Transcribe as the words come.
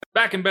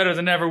Back and better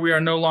than ever, we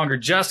are no longer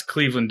just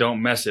Cleveland Don't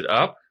Mess It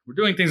Up. We're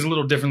doing things a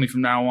little differently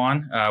from now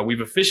on.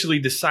 We've officially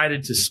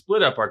decided to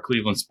split up our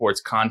Cleveland sports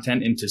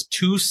content into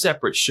two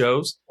separate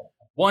shows,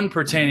 one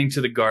pertaining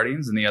to the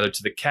Guardians and the other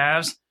to the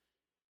Cavs,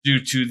 due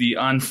to the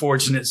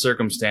unfortunate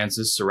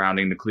circumstances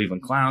surrounding the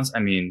Cleveland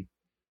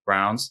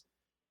Browns.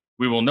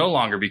 We will no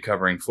longer be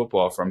covering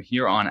football from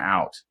here on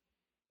out.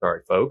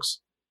 Sorry, folks.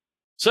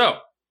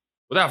 So,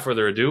 without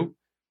further ado,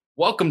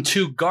 welcome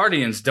to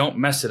Guardians Don't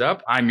Mess It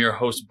Up. I'm your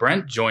host,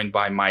 Brent, joined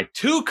by my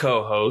two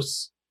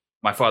co-hosts,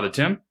 my father,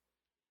 Tim.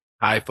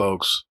 Hi,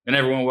 folks. And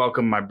everyone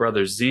welcome my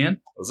brother, Zian.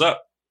 What's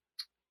up?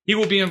 He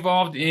will be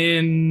involved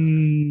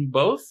in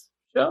both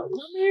shows?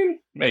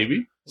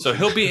 Maybe. So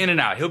he'll be in and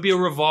out. He'll be a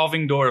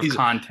revolving door of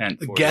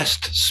content. A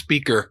guest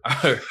speaker.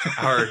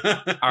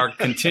 Our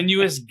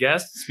continuous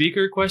guest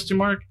speaker, question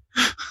mark?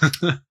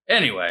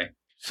 Anyway,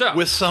 so.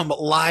 With some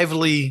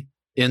lively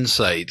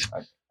insight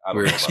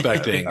we're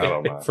expecting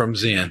from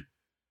Zian.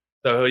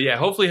 So, yeah,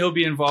 hopefully he'll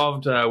be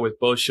involved with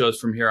both shows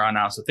from here on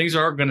out. So things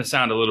are going to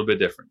sound a little bit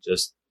different.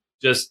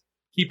 Just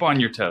keep on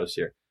your toes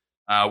here.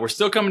 We're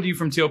still coming to you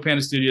from Teal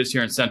Panda Studios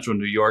here in Central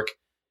New York.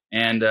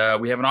 And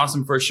we have an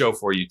awesome first show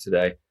for you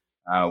today.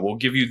 We'll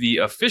give you the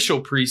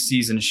official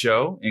preseason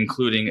show,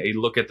 including a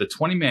look at the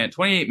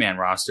 28-man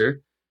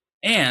roster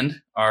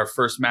and our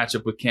first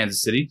matchup with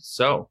Kansas City.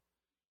 So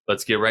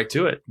let's get right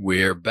to it.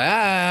 We're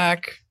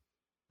back.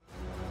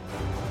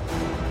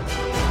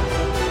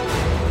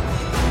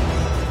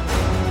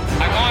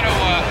 I want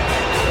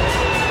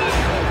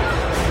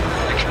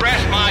to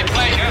express my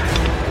pleasure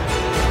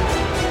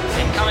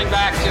in coming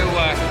back to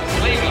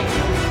Cleveland.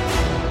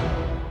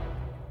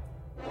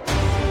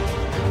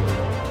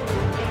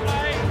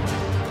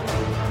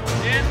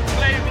 In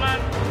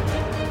Cleveland,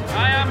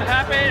 I am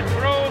happy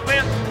through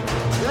this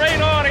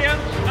great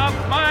audience of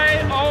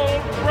my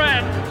old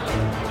friends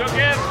to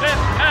give this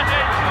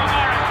message to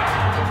America.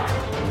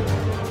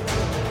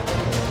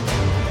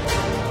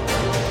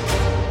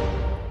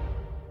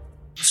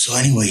 So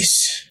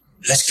anyways,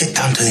 let's get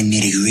down to the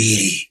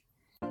nitty-gritty.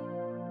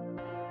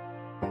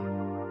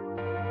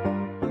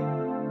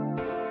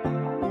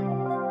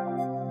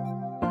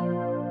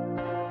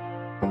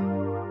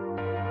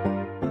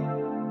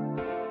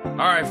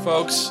 All right,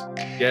 folks.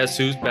 Guess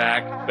who's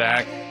back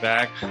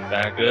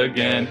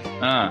again?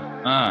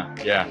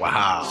 Yeah.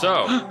 Wow.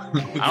 So,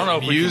 I don't know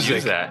if we can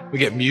use that. We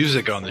get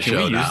music on the Can show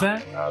we use now.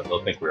 that?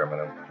 They'll think we're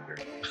going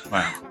to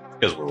Wow.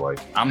 because we're white.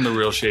 I'm the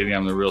real Shady.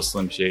 I'm the real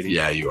Slim Shady.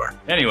 Yeah, you are.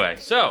 Anyway,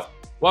 so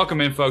welcome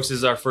in, folks. This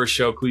is our first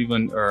show,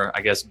 Cleveland, or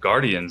I guess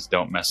Guardians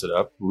Don't Mess It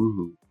Up.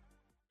 Ooh.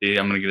 See,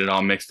 I'm going to get it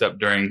all mixed up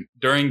during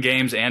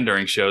games and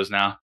during shows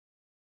now.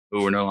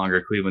 Ooh, we're no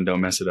longer Cleveland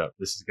Don't Mess It Up.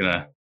 This is going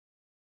to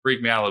freak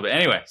me out a little bit.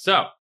 Anyway,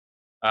 so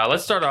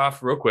let's start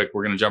off real quick.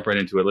 We're going to jump right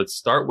into it. Let's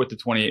start with the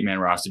 28-man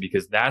roster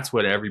because that's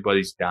what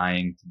everybody's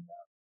dying to know.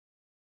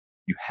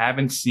 You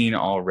haven't seen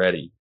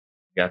already.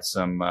 We got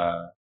some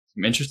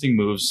interesting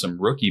moves,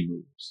 some rookie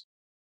moves.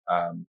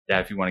 Dad,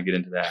 if you want to get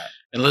into that.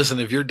 And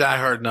listen, if you're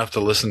diehard enough to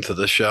listen to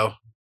this show,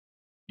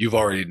 you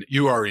already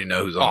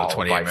know who's on the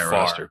 28-man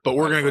roster. But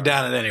we're going to go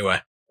down it anyway.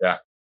 Yeah.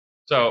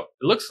 So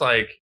it looks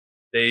like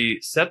they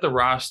set the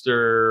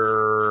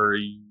roster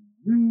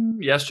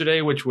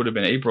yesterday, which would have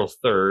been April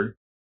 3rd.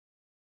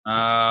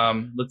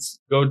 Let's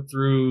go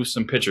through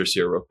some pitchers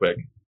here real quick.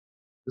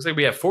 Looks like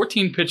we have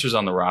 14 pitchers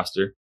on the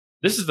roster.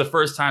 This is the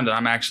first time that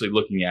I'm actually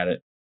looking at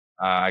it.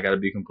 I got to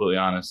be completely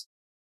honest.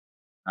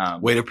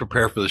 Way to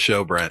prepare for the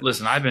show, Brent.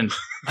 Listen, I've been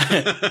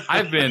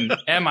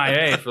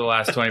MIA for the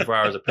last 24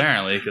 hours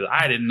apparently because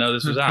I didn't know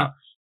this was out.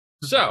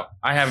 So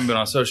I haven't been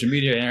on social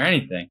media or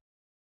anything.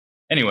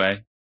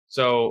 Anyway,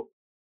 so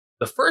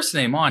the first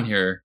name on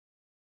here,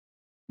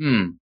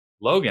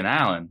 Logan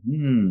Allen,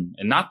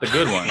 and not the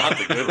good one. Not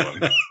the good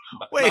one.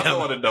 Wait, I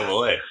want a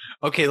double A.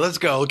 Okay, let's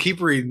go.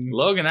 Keep reading.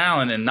 Logan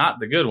Allen and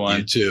not the good one.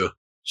 You too.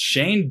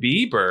 Shane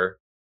Bieber,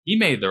 he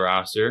made the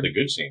roster. The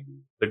good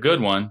scene. The good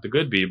one, the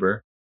good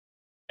Bieber.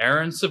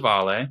 Aaron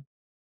Savale,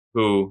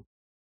 who,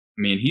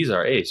 he's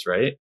our ace,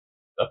 right?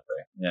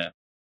 Yeah.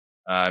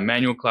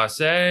 Emmanuel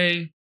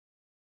Clase,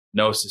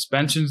 no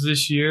suspensions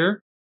this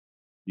year.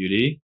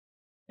 Beauty.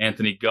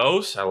 Anthony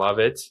Gose, I love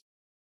it.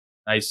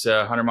 Nice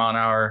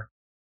 100-mile-an-hour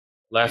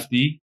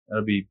lefty.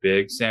 That'll be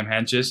big. Sam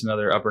Hentges,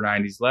 another upper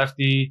 90s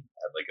lefty.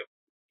 Had like a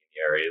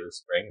area this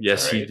spring.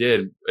 Yes, he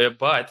did.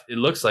 But it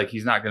looks like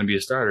he's not going to be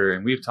a starter,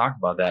 and we've talked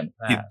about that in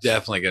the He's past.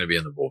 definitely going to be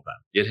in the bullpen.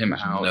 Get him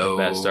out of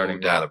that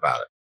starting doubt role.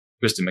 about it.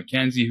 Kristen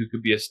McKenzie, who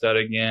could be a stud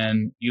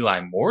again. Eli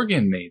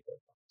Morgan made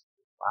it.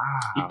 Wow.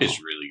 He pitched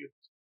really good.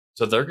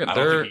 So I don't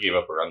think he gave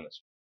up a run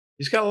this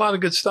He's got a lot of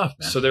good stuff,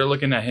 man. So they're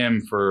looking at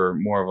him for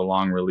more of a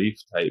long relief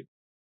type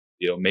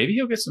deal. Maybe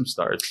he'll get some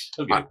starts.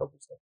 He'll get a couple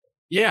stuff.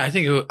 Yeah, I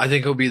think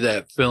he'll be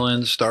that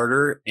fill-in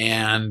starter,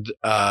 and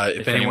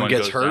if anyone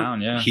gets goes hurt,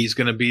 down, he's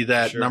going to be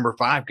that number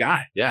 5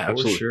 guy. Yeah, for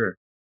absolutely. sure.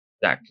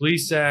 Zach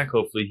Plesac,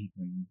 hopefully he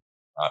can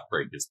Not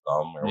break his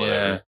thumb or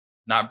whatever.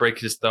 not break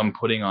his thumb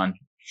putting on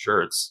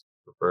shirts,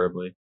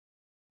 preferably.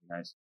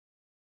 Nice.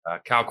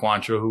 Cal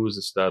Quantrill, who was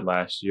a stud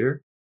last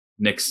year.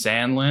 Nick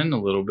Sandlin,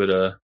 a little bit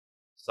of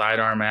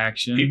sidearm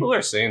action. People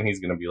are saying he's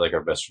going to be like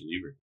our best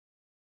reliever.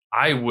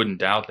 I wouldn't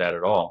doubt that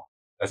at all.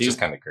 That's just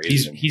kind of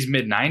crazy. He's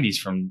mid 90s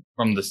from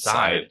the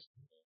side.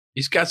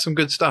 He's got some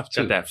good stuff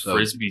too. Got that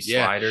frisbee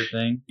slider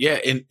thing. Yeah,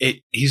 and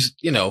he's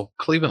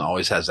Cleveland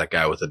always has that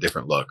guy with a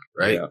different look,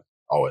 right? Yeah.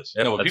 Always.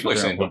 Yeah, well, people are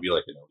saying he'll be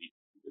like an elite.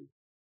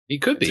 He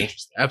could be.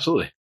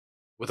 Absolutely.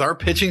 With our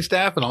pitching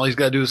staff, and all he's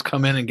got to do is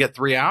come in and get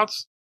 3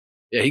 outs.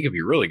 Yeah, he could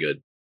be really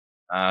good.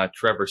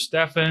 Trevor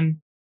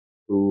Stephan,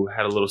 who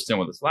had a little stint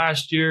with us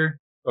last year.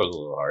 That was a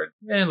little hard.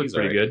 Yeah, it looks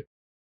pretty good.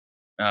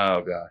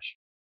 Oh, gosh.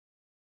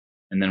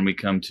 And then we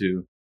come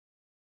to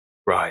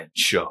Brian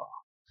Shaw.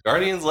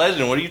 Guardians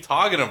legend. What are you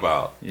talking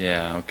about?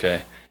 Yeah,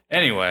 okay.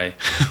 Anyway.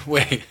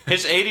 Wait.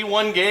 Pitched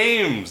 81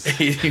 games.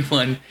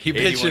 81. He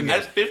pitched in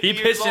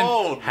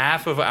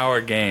half of our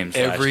games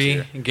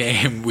every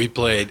game we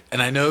played. And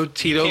I know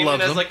Tito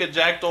loves him. As like a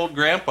jacked old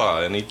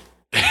grandpa, and he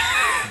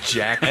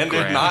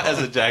ended not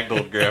as a jacked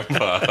old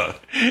grandpa.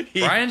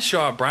 Brian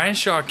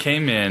Shaw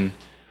came in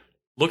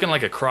looking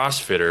like a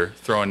CrossFitter,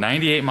 throwing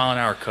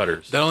 98-mile-an-hour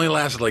cutters. That only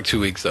lasted like 2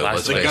 weeks, though.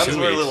 The guns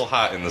were a little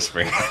hot in the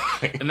spring.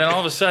 And then all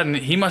of a sudden,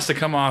 he must have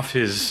come off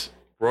his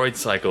roid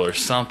cycle or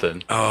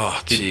something.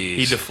 Oh, jeez.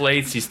 He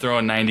deflates. He's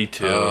throwing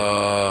 92.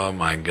 Oh,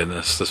 my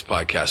goodness. This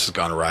podcast has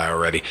gone awry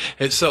already.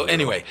 And so,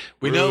 anyway,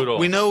 we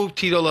know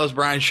Tito loves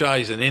Brian Shaw.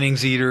 He's an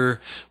innings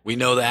eater. We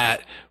know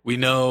that. We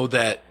know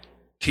that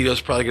Tito's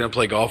probably going to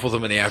play golf with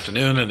him in the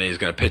afternoon, and he's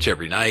going to pitch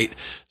every night.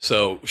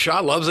 So, Shaw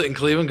loves it in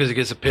Cleveland because he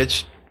gets to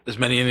pitch as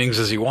many innings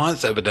as he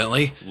wants,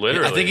 evidently.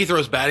 Literally. I think he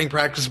throws batting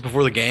practice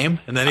before the game,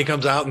 and then he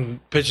comes out and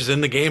pitches in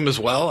the game as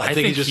well. I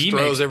think he just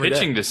throws every day.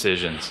 Pitching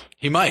decisions.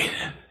 He might.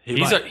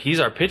 He's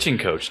our pitching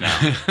coach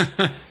now.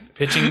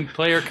 Pitching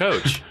player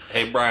coach.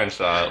 Hey, Brian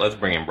Shaw. Let's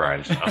bring in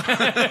Brian Shaw.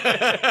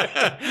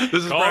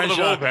 This is Call Brian the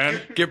Shaw.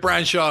 bullpen. Get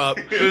Brian Shaw up.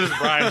 This is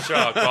Brian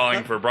Shaw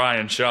calling for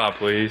Brian Shaw,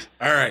 please.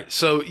 All right.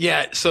 So, all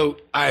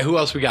right, who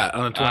else we got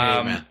on the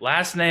 28, man?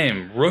 Last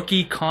name,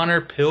 rookie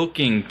Connor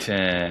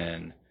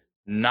Pilkington.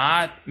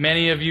 Not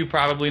many of you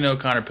probably know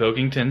Connor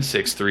Pilkington,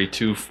 6'3",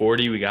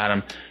 240. We got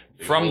him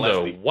from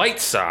the White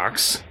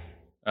Sox.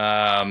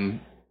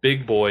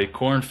 Big boy,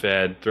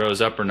 corn-fed,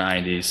 throws upper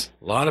 90s.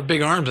 A lot of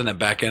big arms in that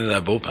back end of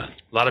that bullpen.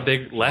 A lot of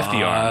big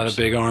lefty arms. A lot of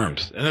big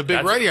arms. And a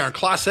big righty arm.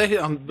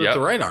 Clase on the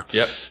right arm.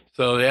 Yep.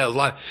 So,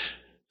 yeah,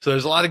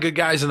 there's a lot of good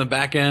guys in the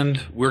back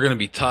end. We're going to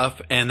be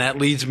tough. And that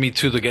leads me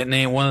to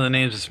one of the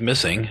names that's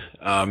missing,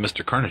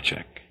 Mr.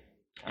 Karnacek.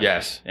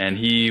 Yes, and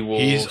he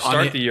will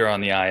start the year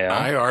on the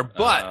IL.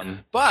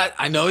 But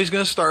I know he's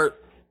going to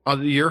start on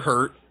the year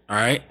hurt, all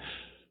right?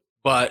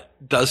 But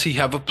does he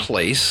have a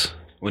place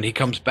when he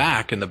comes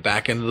back in the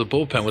back end of the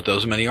bullpen with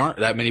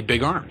that many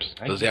big arms?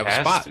 Does he have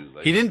a spot?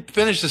 He didn't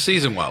finish the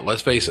season well,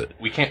 let's face it.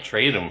 We can't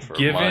trade him for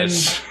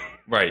much.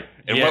 Right.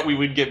 And what we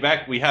would get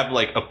back, we have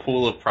like a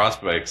pool of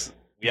prospects.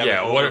 We have an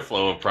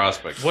overflow of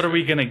prospects. What are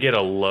we going to get?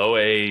 A low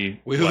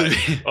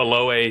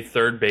A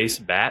third base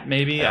bat,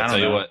 maybe? I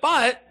don't know. What.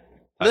 But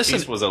listen,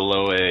 this was a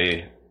low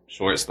A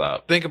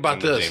shortstop. Think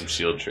about this. The James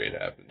Shield trade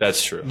happened.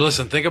 That's true.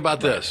 Listen, think about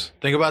this.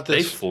 Think about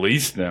this. They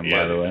fleeced them,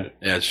 by the way.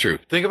 Yeah, it's true.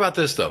 Think about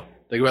this, though.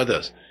 Think about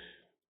this.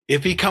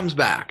 If he comes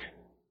back,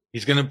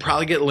 he's going to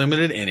probably get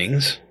limited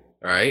innings,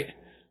 all right?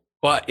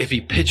 But if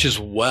he pitches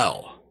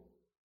well,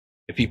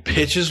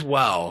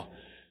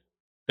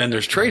 then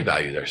there's trade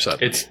value there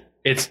suddenly.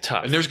 It's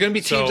tough. And there's going to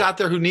be teams out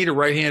there who need a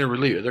right-handed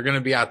reliever. They're going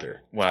to be out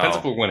there. Well, depends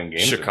if we're winning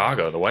games.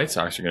 Chicago, the White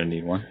Sox are going to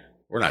need one.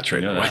 We're not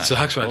trading the White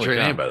Sox. We're not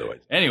trading anybody, by the way.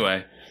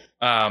 Anyway,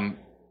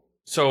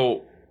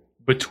 so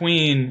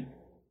between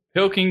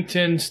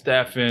Pilkington,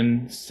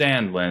 Stephan,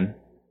 Sandlin,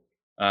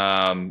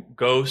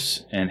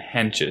 Gose, and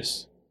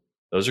Hentges,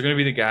 those are going to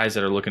be the guys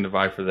that are looking to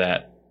vie for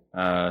that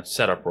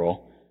setup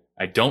role.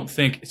 I don't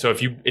think so.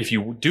 If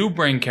you do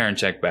bring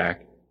Karinchak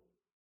back,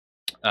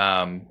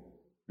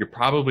 you're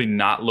probably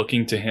not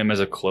looking to him as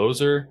a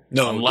closer.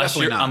 No, unless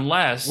we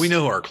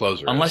know who our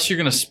closer is. Unless you're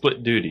going to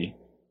split duty.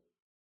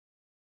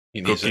 He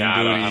needs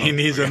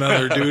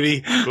another duty.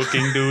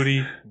 Cooking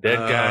duty. Dead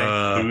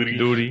guy.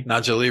 Duty.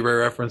 Nacho Libre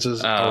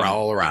references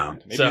all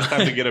around. Maybe it's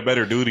time to get a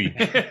better duty.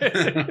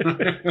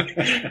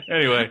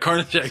 Anyway.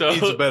 Karnacek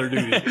needs a better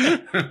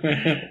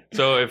duty.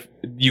 So if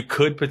you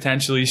could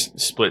potentially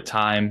split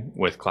time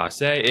with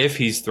Clase if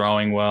he's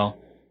throwing well.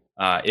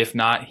 If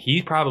not,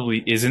 he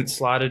probably isn't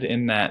slotted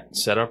in that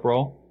setup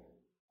role.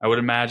 I would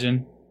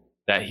imagine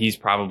that he's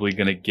probably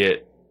going to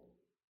get,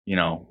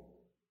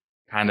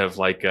 kind of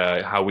like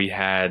how we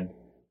had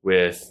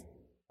with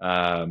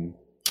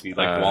be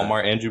like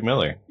Walmart Andrew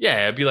Miller.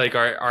 Yeah, it'd be like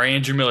our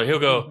Andrew Miller. He'll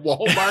go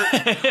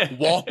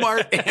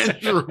Walmart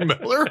Andrew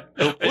Miller.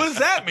 What does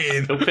that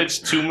mean? He'll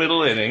pitch 2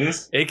 middle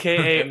innings,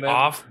 aka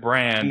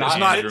off-brand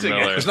Andrew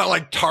Miller. It's not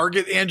like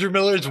Target Andrew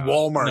Miller. It's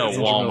Walmart. No,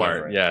 Andrew Walmart.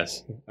 Miller.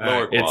 Yes,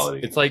 lower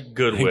quality. It's like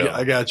Goodwill.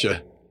 I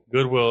gotcha.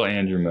 Goodwill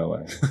Andrew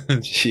Miller.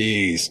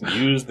 Jeez.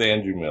 Used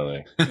Andrew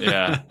Miller.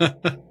 Yeah.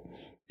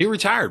 He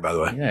retired, by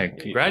the way. Yeah.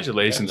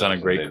 Congratulations on a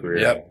great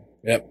career.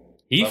 Yep.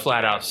 He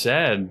flat out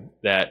said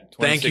that.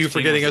 Thank you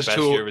for getting us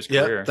to.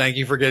 Yeah, thank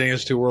you for getting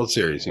us to World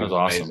Series. That was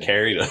awesome.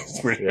 Carried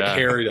us. Yeah.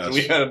 Carried us.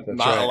 We had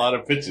a lot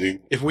of pitching.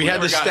 If we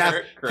had the staff,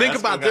 think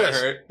about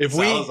this. If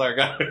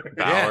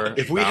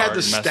we had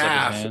the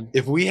staff,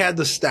 if we had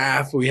the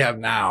staff we have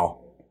now,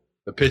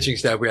 the pitching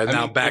staff we have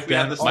now back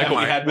then,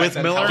 with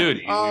Miller,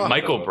 dude,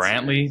 Michael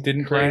Brantley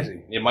didn't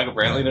play. Yeah, Michael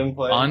Brantley didn't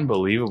play.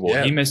 Unbelievable.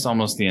 Yeah. He missed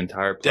almost the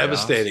entire playoffs.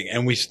 Devastating,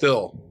 and we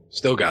still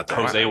got that.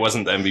 Jose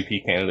wasn't the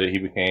MVP candidate he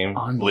became.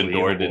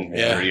 Lindor didn't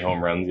hit 30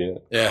 home runs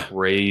yet. Yeah.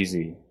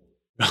 Crazy.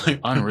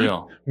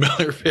 Unreal.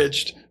 Miller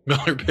pitched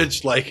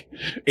like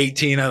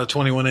 18 out of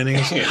 21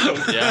 innings. It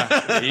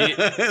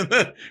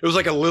was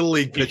like a little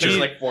league pitcher.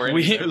 Like 4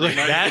 innings. It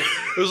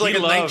was like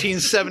a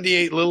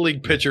 1978 little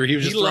league pitcher. He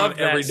was just throwing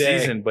every day.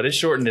 Season, but it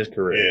shortened his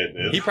career.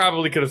 Yeah, he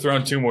probably could have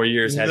thrown 2 more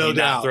years had he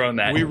not thrown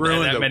that. We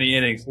ruined that many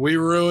innings. We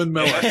ruined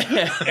Miller.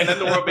 And then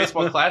the World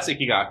Baseball Classic,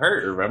 he got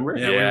hurt. Remember?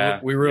 Yeah,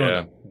 we ruined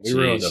him. We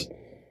ruined him.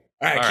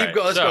 All right, keep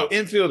going. Let's go.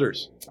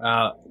 Infielders.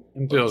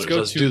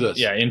 Let's do this.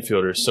 Yeah,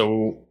 infielders.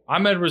 So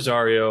Ahmed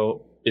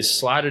Rosario is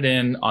slotted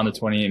in on the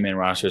 28-man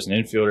roster as an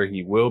infielder.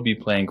 He will be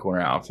playing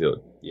corner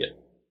outfield. Yeah.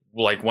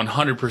 Like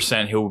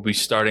 100% he will be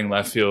starting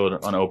left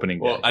field on opening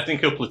day. Well, I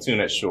think he'll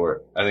platoon at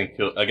short. I think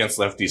against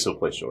lefties he'll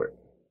play short.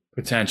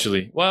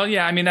 Potentially. Well,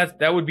 yeah, I mean,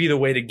 that would be the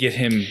way to get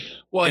him in the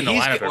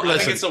lineup. I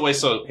think it's a way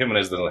so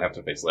Jimenez doesn't have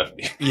to face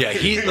lefty. Yeah,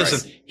 he's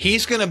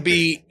going to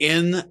be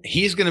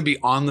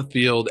on the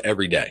field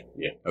every day.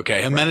 Yeah.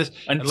 Okay, Jimenez,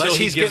 unless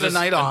he's given a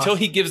night off. Until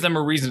he gives them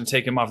a reason to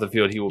take him off the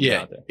field, he will be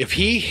out there. If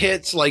he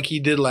hits like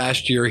he did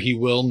last year, he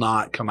will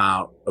not come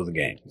out of the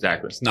game.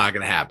 Exactly. It's not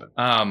going to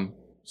happen.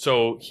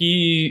 So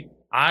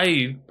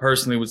I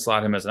personally would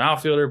slot him as an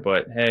outfielder,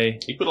 but hey.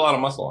 He put a lot of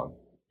muscle on.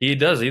 He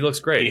does. He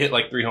looks great. He hit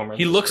like 3 home runs.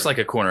 He looks like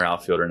a corner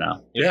outfielder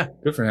now. Yeah.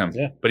 Good for him.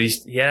 Yeah. But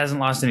he hasn't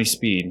lost any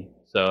speed.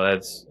 So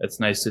that's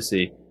nice to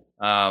see.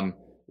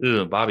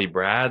 Bobby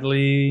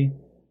Bradley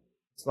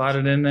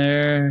slotted in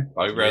there.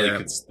 Bobby Bradley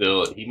could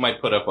still, he might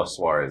put up a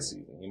Suarez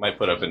season. He might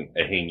put up an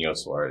Eugenio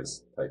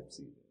Suarez type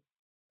season.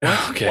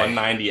 Okay.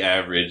 190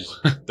 average,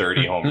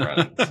 30 home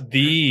runs.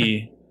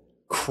 The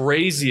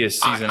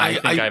craziest season I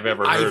think I've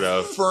ever heard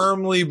of. I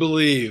firmly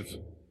believe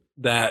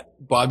that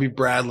Bobby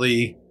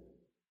Bradley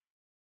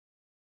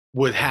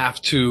would have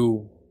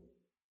to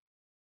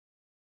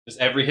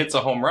just every hit's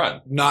a home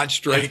run. Not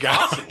strike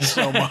out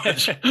so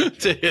much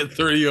to hit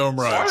 30 home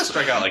runs. Suarez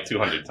struck out like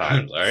 200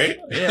 times, all right?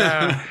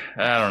 Yeah,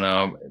 I don't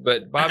know.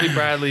 But Bobby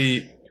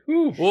Bradley,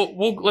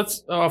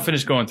 I'll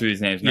finish going through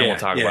these names and then we'll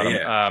talk about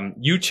them.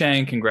 Yu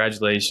Chang,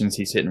 congratulations.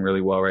 He's hitting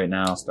really well right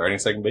now. Starting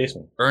second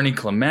baseman. Ernie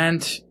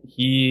Clement,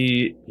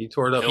 he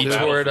tore it up. He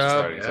tore it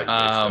up.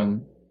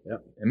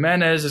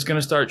 Jimenez is going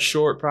to start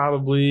short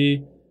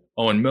probably.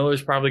 Owen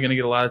Miller's probably going to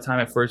get a lot of time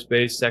at first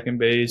base, second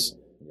base.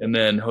 And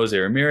then Jose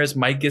Ramirez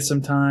might get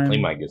some time. He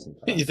might get some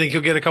time. You think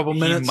he'll get a couple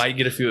minutes? He might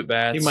get a few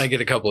at-bats. He might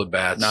get a couple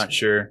at-bats. Not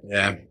sure.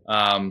 Yeah.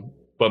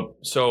 But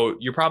so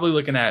you're probably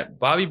looking at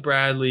Bobby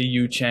Bradley,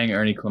 Yu Chang,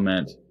 Ernie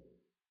Clement.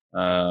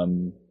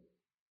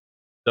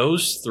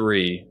 Those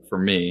 3, for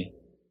me,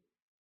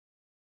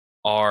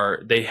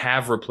 they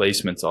have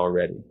replacements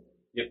already.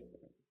 Yep.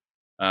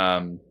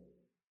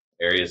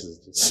 Arias is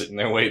just sitting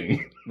there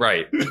waiting.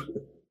 Right.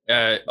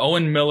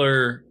 Owen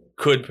Miller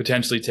could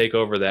potentially take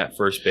over that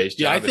first base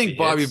job. Yeah, I think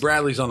Bobby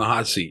Bradley's on the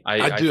hot seat.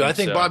 I do. I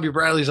think Bobby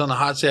Bradley's on the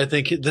hot seat. I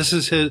think this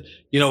is his,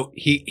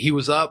 he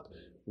was up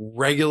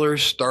regular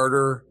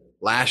starter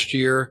last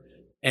year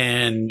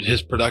and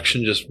his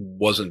production just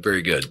wasn't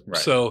very good.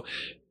 Right. So,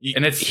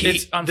 and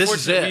it's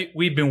unfortunate.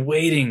 We've been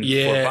waiting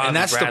for Bobby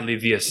Bradley,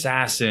 the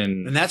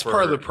assassin. And that's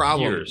part of the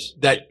problem. Years.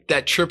 That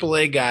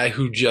AAA guy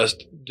who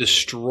just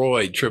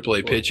destroyed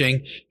AAA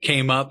pitching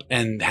came up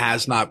and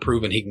has not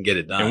proven he can get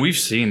it done. And we've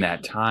seen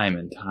that time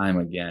and time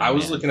again. I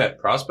was looking at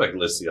prospect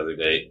lists the other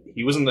day.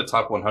 He was in the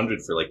top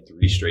 100 for like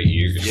 3 straight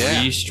years. Yeah.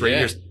 3 straight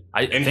years.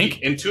 I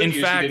think in 2 years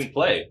he didn't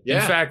play.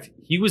 Yeah. In fact,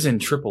 he was in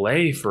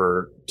AAA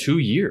for 2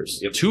 years.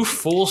 Yep. 2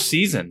 full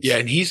seasons. Yeah,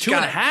 and he's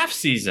 2.5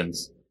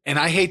 seasons. And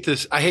I hate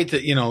this. I hate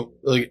that,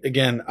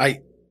 again,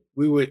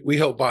 we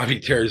hope Bobby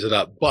tears it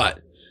up, but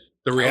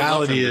the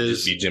reality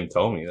is, be Jim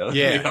Thome.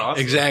 Yeah,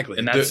 awesome. Exactly.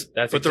 And that's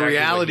but exactly the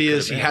reality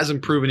is, he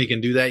hasn't proven he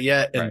can do that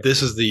yet, and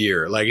this is the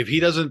year. Like, if he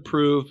doesn't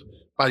prove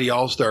by the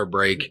All-Star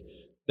break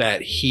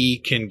that he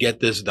can get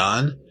this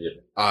done,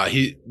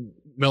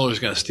 Miller's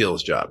going to steal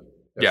his job.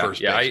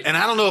 First base. And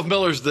I don't know if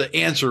Miller's the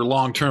answer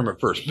long term at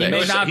first base. He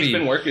may not be. He's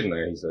been working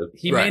there, he said.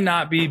 He may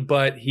not be,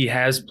 but he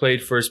has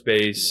played first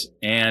base,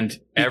 and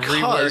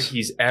everywhere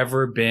he's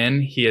ever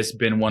been, he has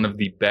been one of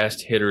the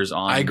best hitters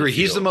on. I agree. The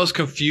field. He's the most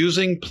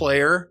confusing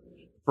player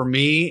for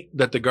me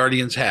that the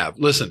Guardians have.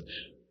 Listen,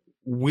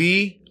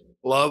 we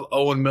love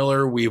Owen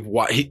Miller.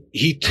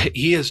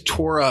 He has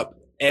tore up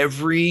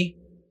every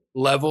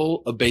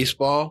level of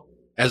baseball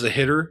as a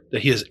hitter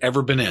that he has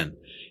ever been in.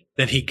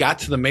 Then he got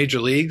to the major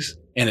leagues,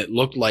 and it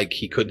looked like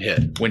he couldn't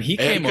hit. When he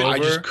came over, I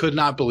just could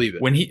not believe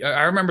it.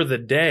 I remember the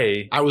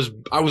day I was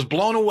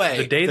blown away.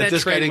 The day that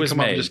this trade guy didn't was come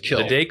made, up and just kill.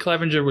 The day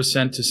Clevenger was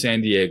sent to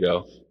San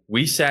Diego,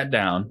 we sat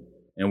down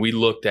and we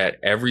looked at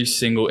every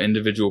single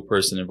individual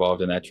person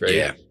involved in that trade.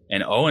 Yeah.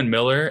 And Owen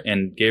Miller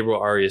and Gabriel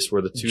Arias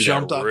were the two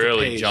that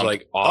really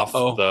jumped off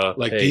the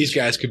like page. These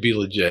guys could be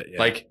legit. Yeah.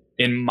 Like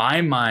in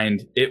my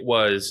mind, it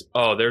was,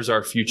 there's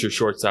our future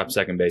shortstop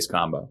second base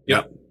combo.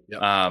 Yep.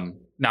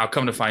 Now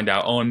come to find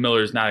out, Owen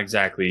Miller is not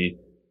exactly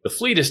the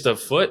fleetest of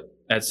foot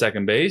at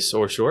second base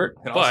or short.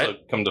 And but also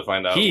come to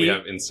find out, we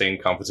have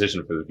insane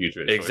competition for the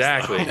future.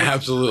 Exactly.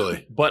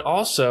 Absolutely. But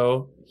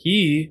also,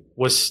 he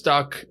was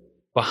stuck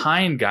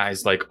behind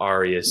guys like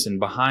Arias and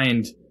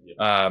behind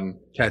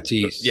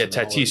Tatis. Yeah,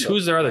 Tatis.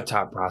 Who's their other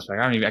top prospect?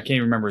 I can't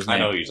even remember his name. I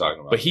know who you're talking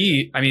about.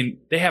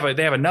 But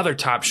they have another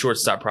top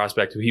shortstop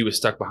prospect who he was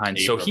stuck behind.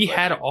 Abrams, so he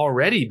had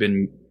already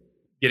been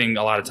getting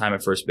a lot of time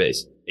at first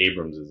base.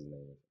 Abrams is his name.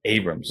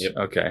 Abrams. Yep.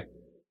 Okay.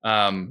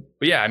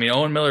 But yeah,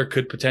 Owen Miller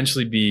could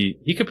potentially be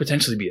a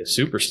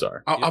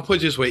superstar. I'll put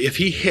it this way: if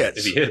he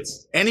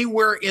hits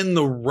anywhere in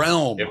the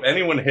realm, if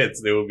anyone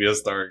hits, there will be a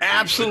star.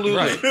 Absolutely,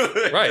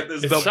 right.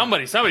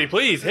 Somebody,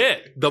 please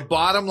hit. The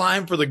bottom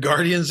line for the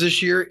Guardians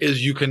this year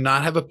is you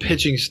cannot have a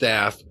pitching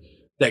staff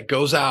that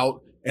goes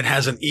out and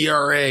has an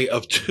ERA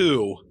of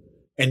 2,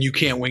 and you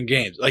can't win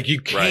games. Like you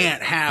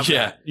can't have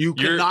that. You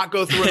cannot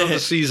go through another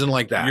season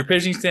like that. Your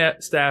pitching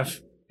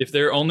staff. If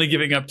they're only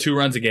giving up 2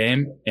 runs a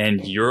game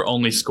and you're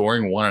only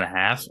scoring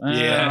 1.5,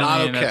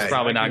 not okay. That's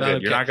probably not good.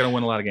 Okay. You're not going to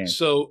win a lot of games.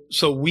 So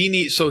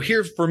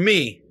here for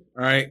me,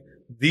 all right,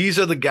 these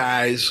are the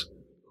guys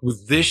who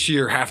this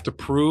year have to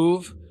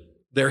prove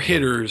they're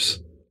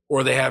hitters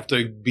or they have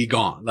to be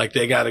gone. Like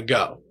they got to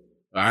go.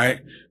 All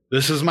right.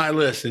 This is my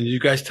list, and you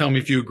guys tell me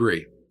if you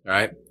agree. All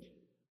right.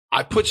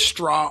 I put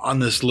Straw on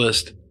this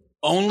list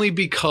only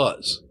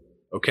because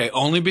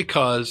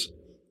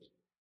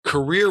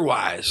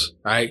career-wise,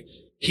 all right,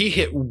 he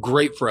hit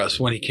great for us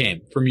when he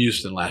came from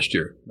Houston last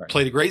year. Right.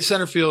 Played a great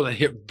center field and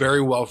hit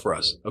very well for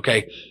us.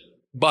 Okay.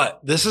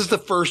 But this is the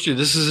first year.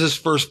 This is his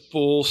first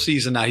full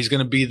season now. He's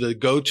going to be the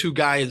go-to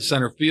guy in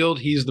center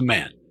field. He's the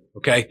man.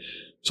 Okay.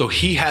 So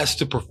he has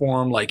to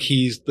perform like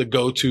he's the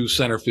go-to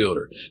center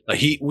fielder. Like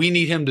we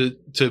need him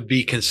to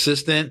be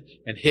consistent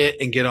and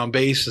hit and get on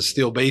base and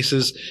steal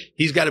bases.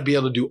 He's got to be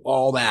able to do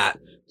all that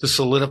to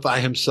solidify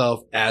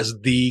himself as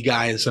the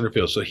guy in center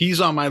field. So he's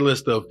on my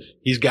list of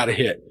he's got to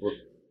hit.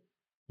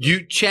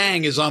 Yu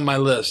Chang is on my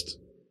list.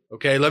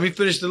 Okay, let me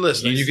finish the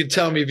list, and you can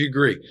tell me if you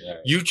agree. Right.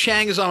 Yu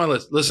Chang is on my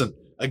list. Listen,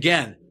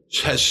 again,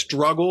 has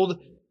struggled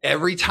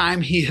every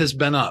time he has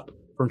been up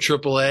from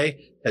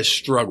AAA. Has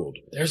struggled.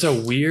 There's a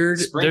weird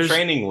spring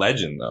training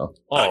legend, though.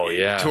 Oh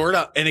yeah, tore it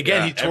up, and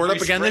again he tore it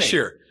up again this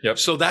year. Yep.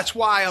 So that's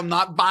why I'm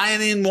not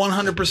buying in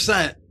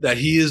 100% that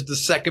he is the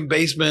second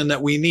baseman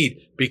that we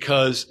need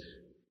because.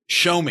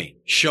 Show me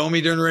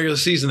during the regular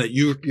season that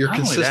you're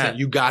consistent.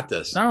 You got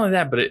this. Not only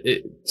that, but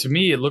to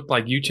me, it looked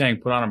like Yu Chang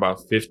put on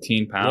about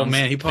 15 pounds. Well,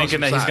 man, thinking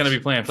that he's going to be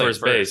playing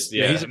first base.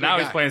 Yeah, now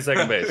he's playing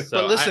second base.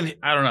 So but listen,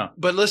 I don't know.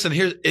 But listen,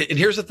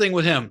 here's the thing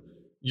with him.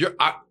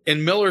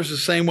 And Miller's the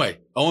same way.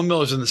 Owen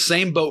Miller's in the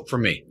same boat for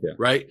me,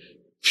 right?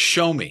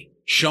 Show me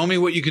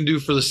what you can do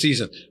for the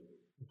season.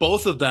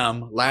 Both of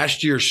them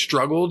last year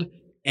struggled,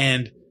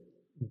 and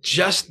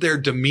just their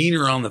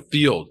demeanor on the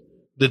field.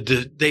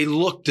 They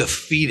looked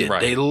defeated. Right.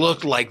 They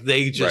looked like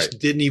they just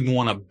didn't even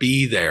want to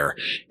be there.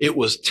 It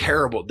was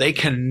terrible. They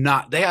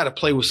had to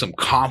play with some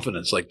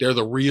confidence. Like they're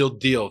the real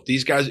deal. If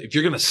these guys, if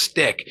you're going to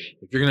stick,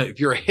 if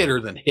you're a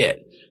hitter, then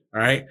hit. All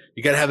right.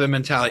 You got to have that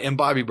mentality. And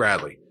Bobby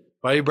Bradley,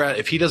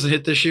 if he doesn't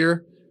hit this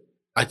year,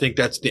 I think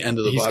that's the end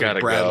of the Bobby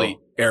Bradley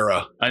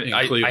era.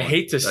 I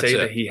hate to say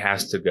that he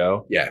has to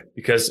go. Yeah.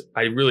 Because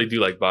I really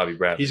do like Bobby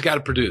Bradley. He's got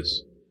to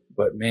produce.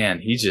 But man,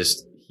 he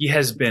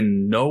has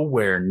been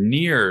nowhere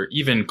near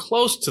even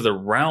close to the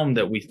realm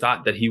that we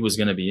thought that he was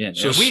going to be in.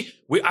 So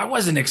I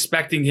wasn't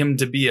expecting him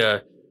to be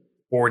a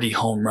 40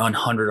 home run,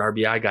 100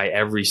 RBI guy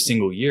every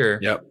single year.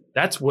 Yep.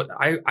 That's what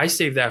I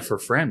saved that for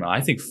Franmil. I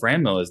think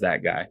Franmil is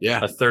that guy.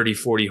 Yeah. A 30,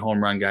 40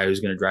 home run guy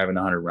who's going to drive in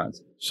 100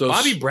 runs. So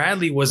Bobby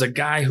Bradley was a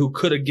guy who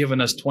could have given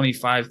us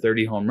 25,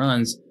 30 home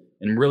runs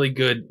and really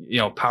good,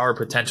 power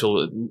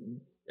potential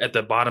at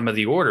the bottom of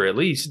the order, at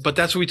least. But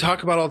that's what we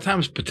talk about all the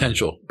time is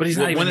potential. But he's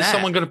not even that. When is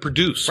someone going to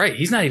produce? Right.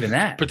 He's not even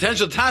that.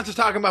 Potential. Time to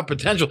talk about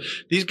potential.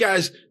 These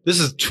guys,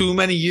 this is too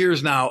many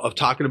years now of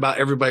talking about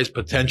everybody's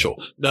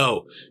potential.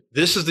 No,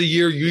 this is the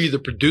year you either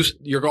produce,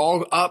 you're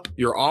all up,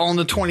 you're all in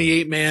the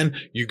 28 man,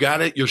 you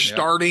got it, you're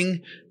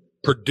starting,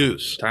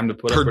 produce. Time to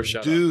put up or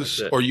shut up.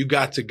 Produce, or you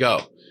got to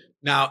go.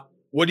 Now,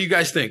 what do you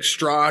guys think?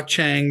 Straw,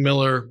 Chang,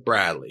 Miller,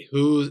 Bradley.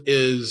 Who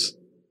is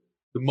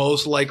the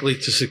most likely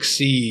to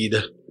succeed?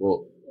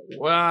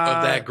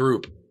 Of that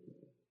group.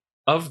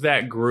 Of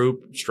that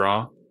group,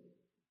 Straw.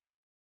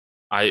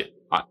 I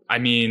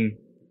mean,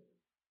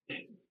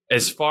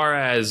 as far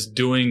as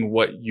doing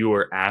what you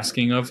are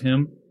asking of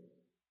him,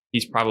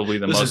 he's probably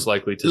the most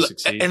likely to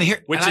succeed.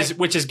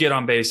 Which is get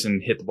on base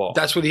and hit the ball.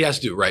 That's what he has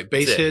to do, right?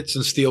 Base hits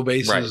and steal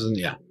bases, right. And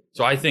yeah.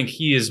 So I think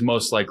he is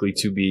most likely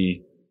to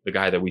be the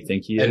guy that we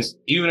think he is.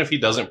 And even if he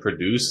doesn't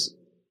produce,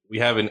 we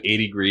have an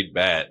 80 grade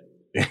bat.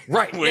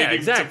 Right. Yeah,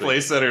 exactly. To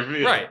play center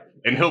field. Right.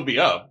 and he'll be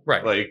up.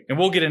 Right. Like, and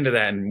we'll get into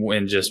that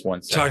in just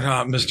one second. Talking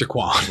about Mr.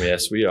 Kwon.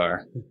 Yes, we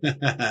are.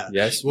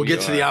 Yes, we'll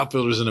get to the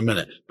outfielders in a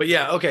minute. But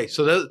yeah, okay.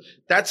 So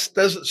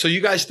so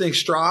you guys think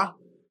Straw?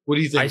 What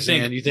do you think,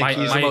 Stan? You think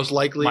he's the most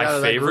likely?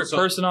 My favorite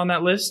person on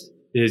that list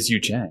is Yu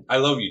Chang. I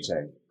love Yu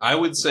Chang. I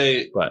would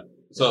say,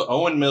 so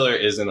Owen Miller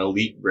is an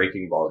elite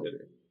breaking ball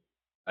hitter.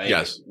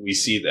 Yes, we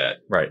see that.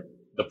 Right.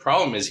 The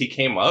problem is he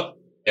came up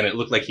and it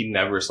looked like he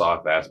never saw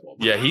a fastball.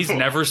 Yeah, he's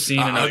never seen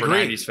an upper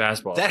 90s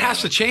fastball. That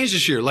has to change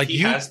this year. Like he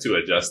has to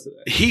adjust to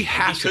that. He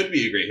could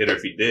be a great hitter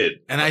if he did.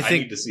 And I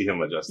think need to see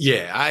him adjust.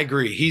 Yeah, I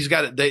agree. He's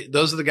got it.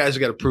 Those are the guys who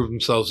got to prove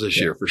themselves this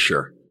year for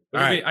sure. All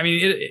right. I mean,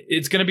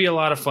 it's going to be a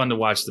lot of fun to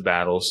watch the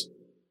battles.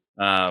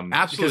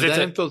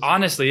 Absolutely.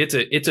 Honestly, it's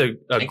a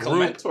group.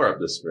 Clement tore up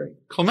this spring.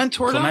 Clement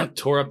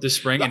tore up this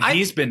spring, and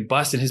he's been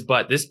busting his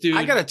butt. This dude.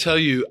 I got to tell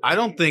you, I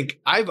don't think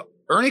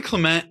Ernie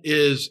Clement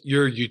is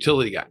your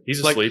utility guy.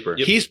 He's a sleeper.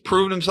 He's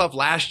proven himself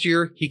last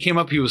year. He came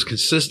up. He was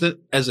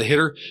consistent as a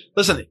hitter.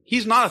 Listen,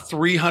 he's not a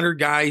 300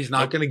 guy. He's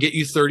not going to get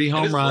you 30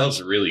 home runs.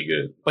 His really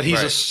good. But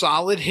he's a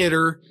solid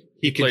hitter.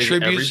 He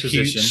contributes.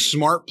 He's a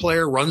smart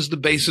player, runs the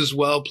bases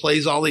well,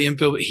 plays all the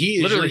infield. He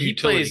is your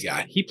utility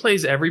guy. He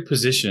plays every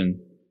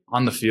position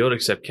on the field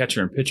except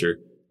catcher and pitcher.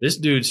 This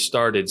dude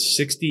started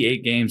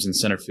 68 games in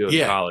center field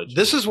in college.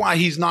 This is why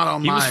he's not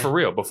on He was for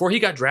real. Before he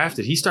got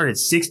drafted, he started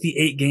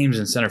 68 games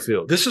in center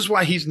field. This is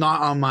why he's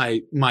not on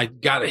my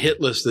gotta hit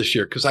list this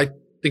year, because I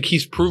think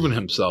he's proven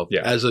himself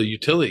as a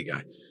utility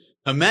guy.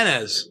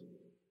 Jimenez,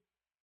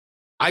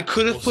 I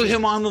could have put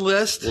him on the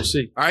list. We'll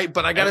see. All right,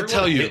 but I got to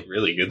tell you,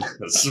 really good.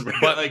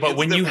 But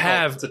when you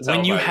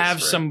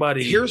have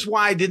somebody, here's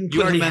why I didn't.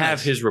 You put already Jimenez.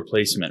 have his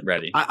replacement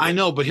ready. I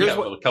know, but here's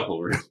a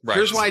couple.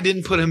 Here's why I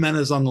didn't put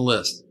Jimenez on the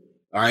list.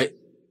 All right.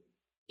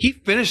 He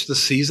finished the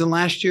season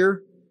last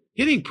year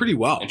hitting pretty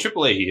well. In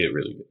AAA, he hit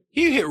really good.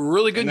 He hit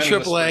really good in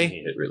AAA.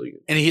 He hit really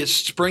good. And he hit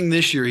spring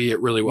this year. He hit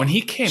really well. When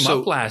he came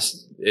up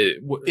last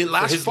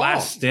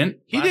stint,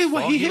 he did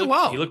well. He hit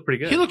well. He looked pretty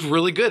good. He looked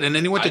really good. And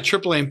then he went to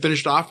AAA and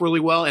finished off really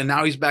well. And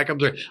now he's back up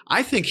there.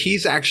 I think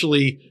he's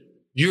actually,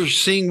 you're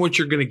seeing what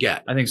you're going to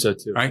get. I think so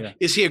too. Right? Yeah.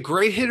 Is he a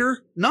great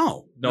hitter?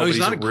 No, he's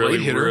not a really,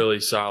 great hitter. Really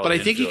solid. But I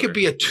think he could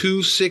be a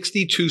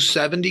 260,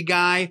 270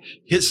 guy,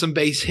 hit some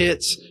base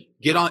hits.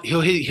 Get on.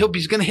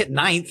 He's going to hit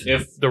ninth.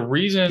 If the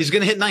reason he's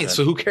going to hit ninth,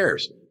 so who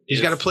cares? He's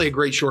got to play a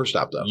great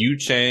shortstop, though. Yu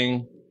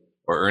Chang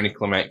or Ernie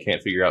Clement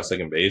can't figure out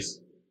second base.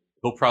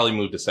 He'll probably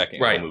move to second.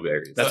 Right. Move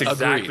areas. That's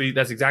exactly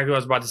what I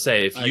was about to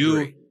say.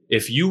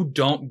 If you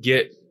don't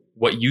get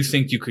what you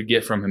think you could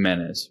get from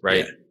Jimenez, right?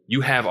 Yeah.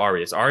 You have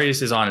Arias.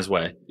 Arias is on his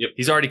way. Yep.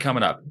 He's already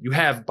coming up. You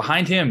have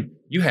behind him.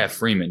 You have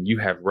Freeman. You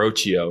have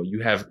Rocchio.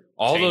 You have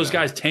all those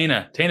guys.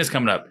 Tana's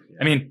coming up.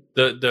 I mean,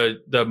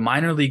 the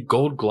minor league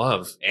Gold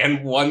Glove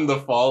and won the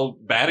fall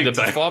batting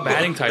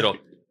title.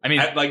 I mean,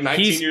 at like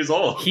 19 years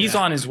old. He's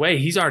on his way.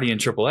 He's already in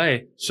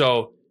AAA.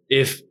 So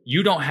if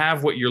you don't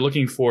have what you're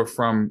looking for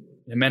from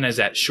Jimenez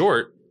at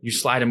short, you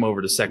slide him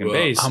over to second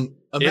base.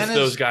 If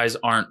those guys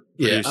aren't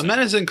producing.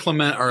 Jimenez and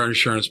Clement are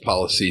insurance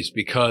policies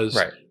because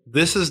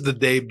this is the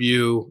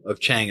debut of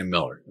Chang and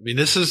Miller. I mean,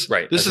 this is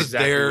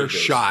their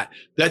shot.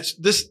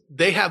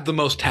 They have the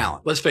most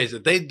talent. Let's face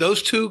it.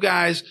 Those two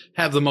guys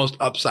have the most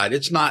upside.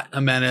 It's not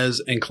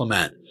Jimenez and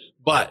Clement,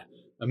 but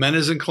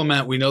Jimenez and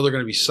Clement, we know they're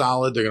going to be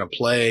solid. They're going to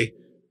play.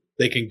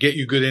 They can get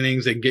you good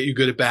innings. They can get you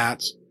good at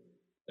bats.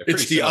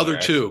 It's the other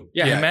two.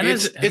 Yeah,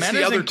 Jimenez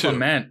and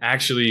Clement,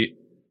 actually,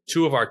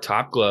 two of our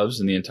top gloves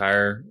in the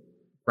entire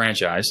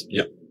franchise.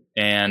 Yep.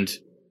 And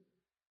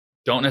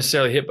don't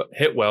necessarily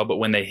hit well, but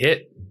when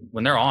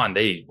they're on,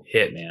 they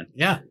hit, man.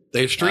 Yeah,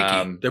 they're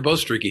streaky. They're both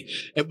streaky.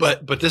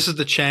 But this is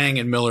the Chang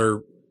and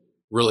Miller,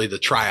 really the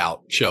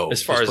tryout show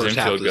as far as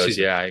infield goes.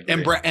 Yeah, I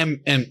agree.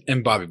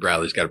 And Bobby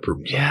Bradley's got to prove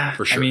himself. Yeah,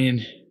 for sure. I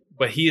mean,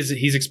 but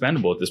he's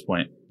expendable at this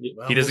point.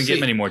 Well, he doesn't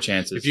get many more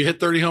chances. If you hit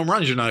 30 home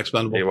runs, you're not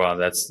expendable. Yeah, well,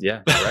 you're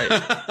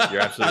right.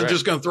 You're absolutely right. I'm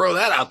just going to throw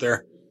that out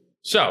there.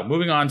 So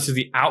moving on to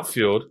the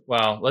outfield.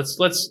 Well,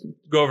 let's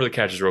go over the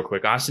catchers real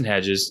quick. Austin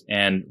Hedges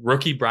and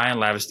rookie Brian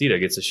Lavastida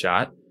gets a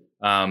shot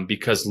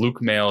because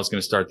Luke Mail is going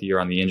to start the year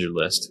on the injured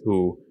list.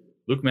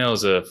 Luke Mail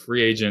is a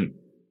free agent.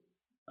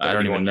 I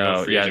don't even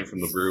know. Yeah,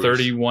 from the Brewers.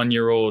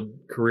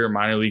 31-year-old career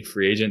minor league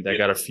free agent that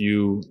got a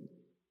few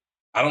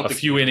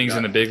innings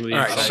in the big leagues.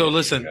 All right, so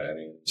listen.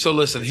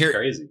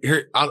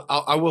 Here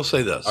I will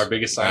say this. Our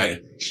biggest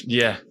signing. Right.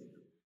 Yeah.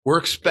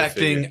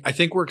 I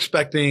think we're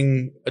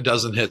expecting a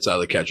dozen hits out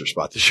of the catcher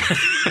spot this year.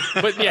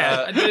 But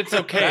yeah, it's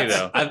okay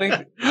though. I think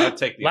I'll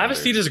take the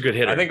Lavastita's a good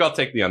hitter. I think I'll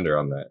take the under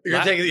on that.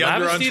 You're taking the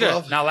under on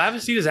 12? Now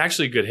Lavastita's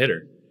actually a good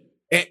hitter.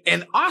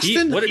 And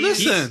Austin,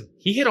 listen.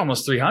 He hit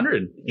almost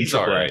 300. He's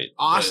all right.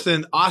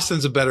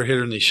 Austin's a better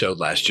hitter than he showed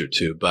last year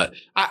too. But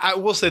I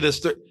will say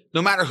this,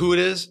 no matter who it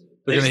is,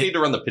 they just need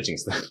to run the pitching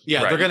staff.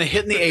 Yeah, they're going to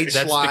hit in the 8th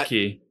slot. That's the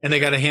key. And they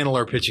got to handle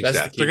our pitching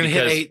staff. They're going to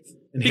hit 8th.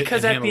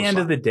 Because at the end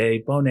of the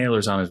day, Bo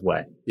Naylor's on his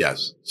way.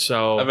 Yes.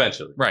 So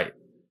eventually. Right.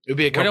 It'd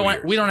be a couple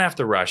years. We don't have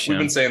to rush him. We've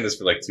been saying this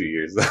for like 2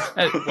 years.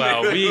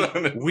 Well,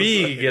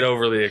 we get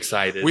overly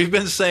excited. We've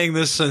been saying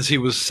this since he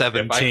was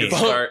 17. If I could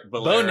start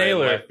Bo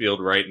Naylor in left field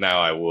right now,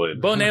 I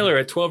would. Bo Naylor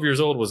at 12 years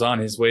old was on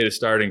his way to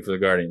starting for the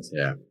Guardians.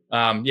 Yeah.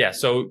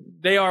 So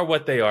they are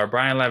what they are.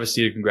 Brian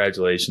Lavacita,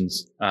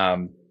 congratulations.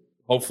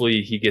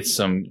 Hopefully he gets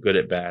some good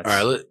at bats.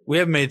 All right, we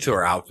haven't made it to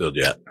our outfield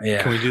yet.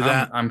 Yeah, can we do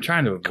that? I'm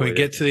trying to. Can we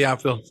get to the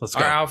outfield? Let's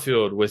go. Our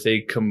outfield with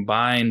a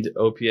combined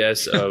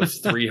OPS of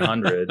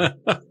 300.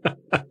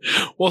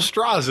 Well,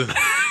 Straw's in.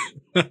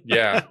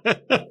 Yeah.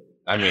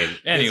 I mean,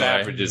 his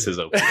average is his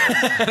OPS.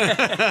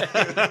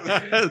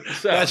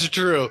 That's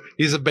true.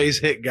 He's a base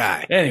hit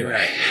guy.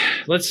 Anyway,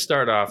 let's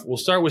start off. We'll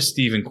start with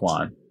Steven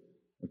Kwan.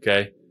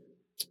 Okay.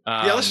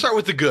 Let's start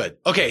with the good.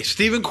 Okay,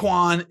 Steven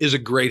Kwan is a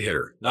great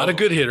hitter. Not a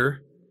good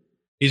hitter.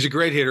 He's a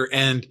great hitter,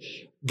 and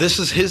this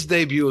is his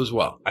debut as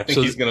well. I think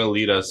he's going to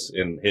lead us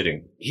in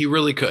hitting. He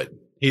really could.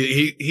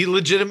 He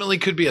legitimately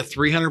could be a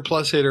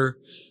 300-plus hitter.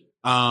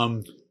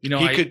 I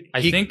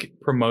think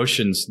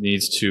promotions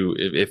needs to,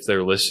 if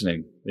they're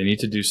listening, they need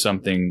to do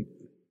something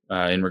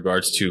in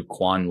regards to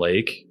Kwan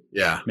Lake.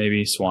 Yeah.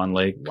 Maybe Swan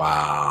Lake.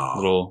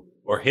 Wow.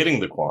 Or hitting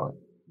the Kwan.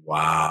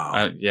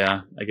 Wow.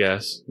 Yeah, I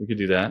guess we could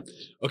do that.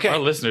 Okay. Our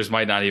listeners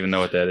might not even know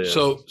what that is.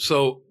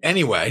 So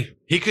anyway,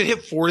 he could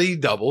hit 40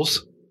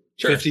 doubles.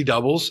 Sure. 50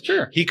 doubles.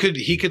 Sure. He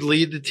could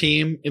lead the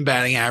team in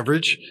batting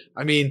average.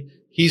 I mean,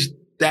 he's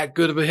that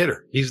good of a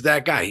hitter. He's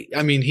that guy.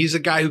 I mean, he's a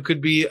guy who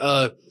could be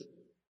a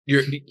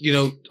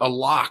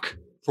lock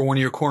for one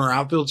of your corner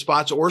outfield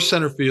spots or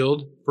center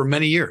field for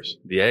many years.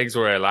 The eggs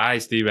were a lie,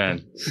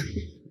 Steven.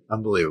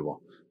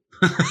 Unbelievable.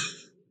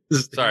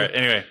 Sorry.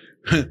 Anyway.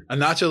 A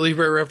Nacho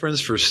Libre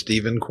reference for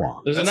Steven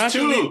Kwan. That's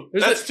two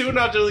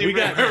Nacho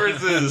Libre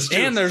references.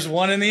 And there's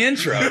one in the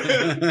intro.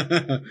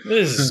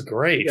 This is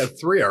great. We got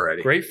 3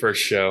 already. Great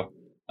first show.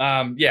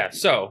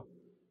 So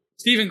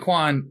Steven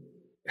Kwan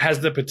has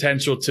the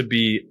potential to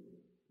be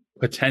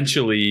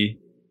potentially,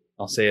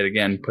 I'll say it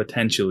again,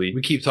 potentially.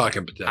 We keep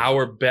talking potential.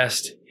 Our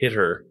best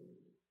hitter.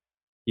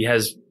 He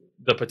has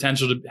the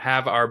potential to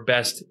have our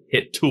best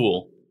hit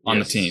tool on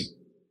the team.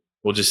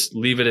 We'll just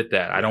leave it at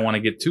that. I don't want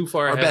to get too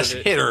far ahead of it. Our best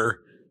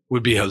hitter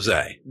would be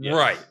Jose. Yeah.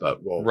 Right.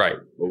 But we'll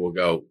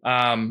go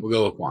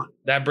with Kwan.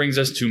 That brings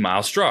us to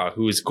Miles Straw,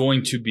 who is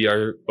going to be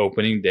our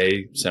opening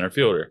day center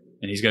fielder.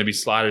 And he's going to be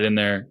slotted in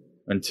there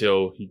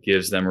until he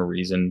gives them a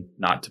reason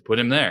not to put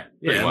him there.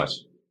 Pretty much.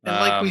 And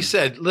like we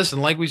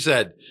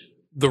said,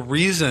 the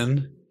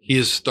reason he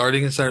is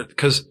starting in center,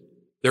 because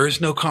there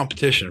is no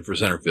competition for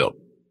center field.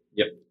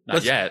 Yep.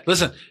 Not yet.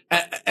 Listen,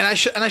 and I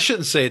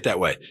shouldn't say it that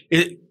way.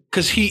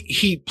 Because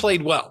he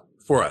played well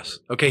for us.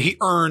 Okay, he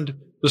earned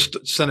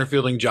the center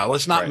fielding job.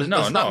 Let's not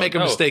make a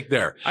mistake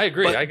there. I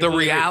agree. But the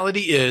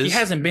reality is he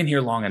hasn't been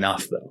here long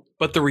enough, though.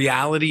 But the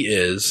reality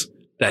is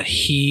that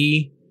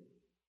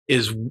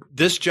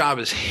this job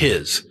is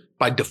his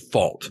by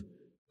default.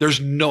 There's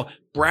no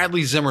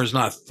Bradley Zimmer is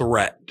not a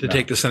threat to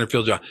take the center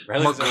field job.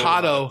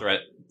 Mercado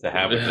threat to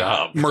have a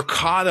job.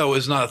 Mercado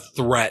is not a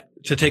threat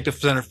to take the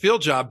center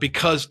field job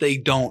because they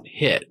don't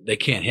hit. They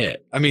can't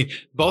hit. I mean,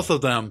 both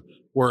of them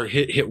were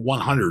hit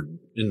 100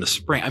 in the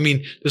spring. I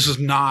mean, this is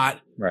not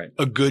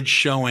a good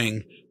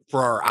showing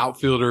for our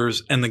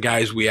outfielders and the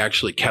guys we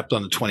actually kept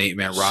on the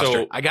 28-man roster.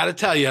 So, I got to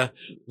tell you,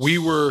 we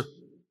were,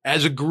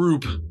 as a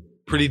group,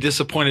 pretty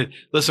disappointed.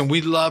 Listen,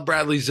 we love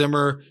Bradley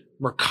Zimmer,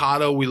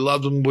 Mercado. We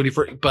loved them,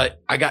 but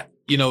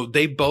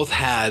they both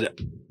had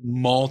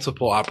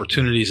multiple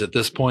opportunities at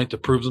this point to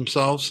prove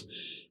themselves.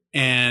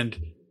 And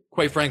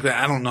quite frankly,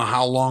 I don't know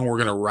how long we're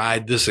going to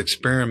ride this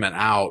experiment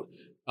out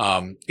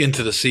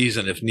into the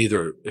season if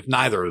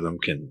neither of them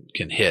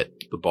can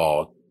hit the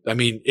ball. I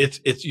mean,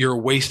 it's you're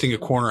wasting a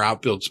corner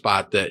outfield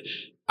spot that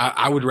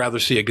I would rather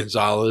see a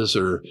Gonzalez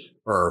or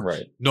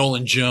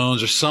Nolan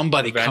Jones or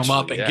somebody come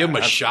up and give them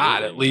a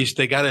shot. At least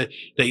they can't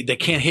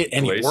hit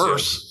any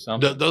worse.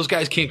 Those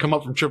guys can't come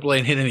up from AAA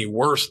and hit any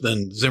worse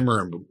than Zimmer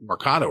and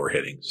Mercado are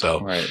hitting.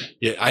 So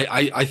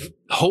I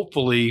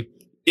hopefully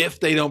if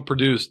they don't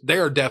produce, they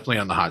are definitely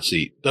on the hot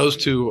seat. Those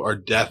two are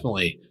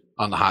definitely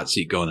on the hot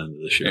seat going into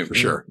this year for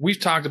sure. We've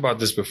talked about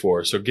this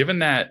before. So given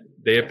that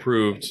they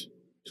approved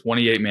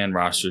 28-man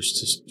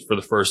rosters for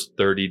the first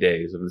 30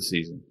 days of the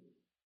season,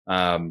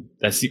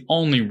 that's the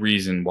only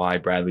reason why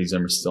Bradley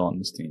Zimmer's still on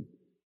this team.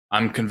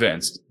 I'm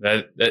convinced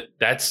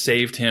that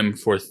saved him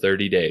for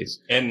 30 days.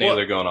 And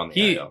Naylor going on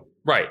the IL.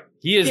 Right.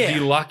 He is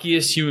the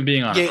luckiest human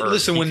being on earth.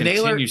 Listen, when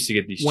Naylor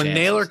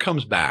Naylor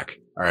comes back,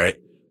 all right,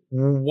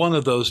 one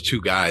of those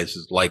two guys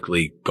is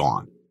likely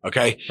gone.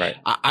 Okay. Right.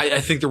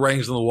 I think the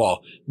writing's on the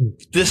wall.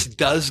 This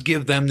does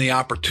give them the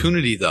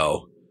opportunity,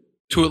 though,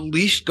 to at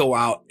least go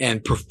out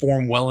and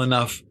perform well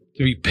enough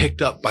to be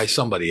picked up by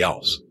somebody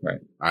else. Right.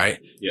 All right.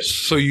 Yes.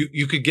 So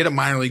you could get a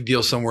minor league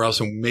deal somewhere else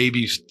and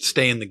maybe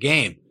stay in the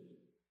game.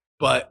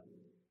 But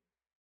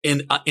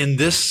in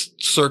this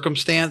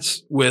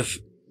circumstance, with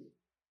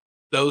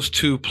those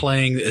two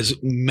playing as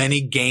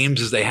many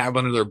games as they have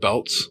under their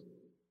belts,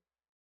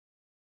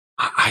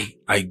 I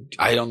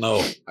don't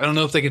know. I don't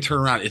know if they can turn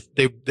around.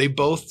 They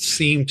both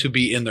seem to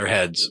be in their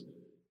heads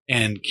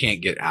and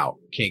can't get out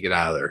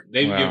of there.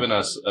 They've given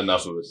us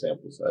enough of a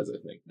sample size, I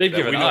think. They've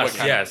given us,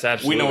 yes,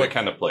 absolutely. We know what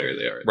kind of player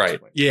they are. Right.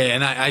 Yeah,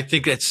 and I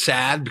think that's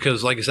sad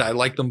because, like I said, I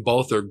like them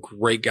both. They're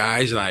great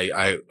guys, and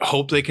I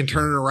hope they can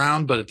turn it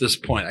around. But at this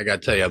point, I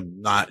got to tell you,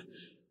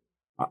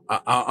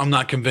 I'm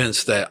not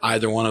convinced that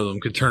either one of them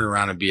could turn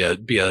around and be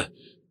a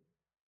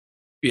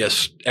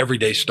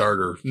everyday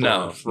starter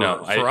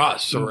for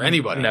us or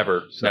anybody.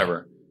 Never.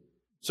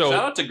 So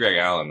shout out to Greg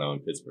Allen though in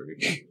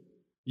Pittsburgh.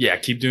 Yeah,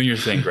 keep doing your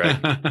thing, Greg.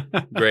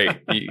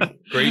 Great.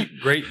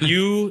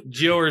 You,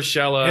 Gio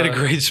Urshela. Had a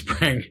great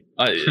spring.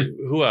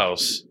 Who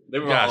else? They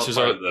were all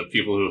part of the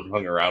people who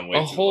hung around way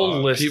a whole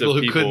long. list people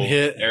of who couldn't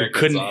hit,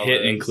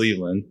 in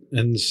Cleveland,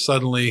 and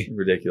suddenly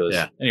ridiculous.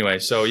 Yeah. Anyway,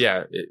 so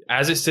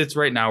as it sits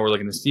right now, we're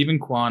looking at Steven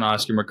Kwan,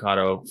 Oscar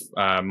Mercado,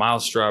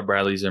 Miles Straw,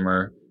 Bradley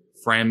Zimmer,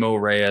 Franmil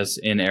Reyes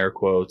in air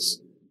quotes,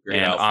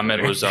 and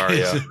Ahmed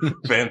Rosario.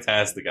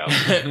 Fantastic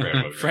outfit.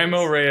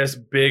 Franmil Reyes,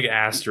 big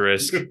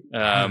asterisk.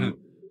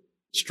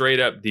 Straight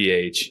up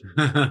DH.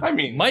 I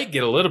mean, might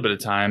get a little bit of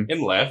time in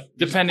left,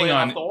 depending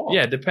on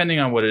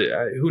what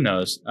it. Who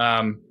knows?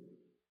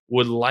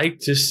 Would like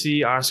to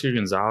see Oscar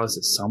Gonzalez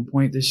at some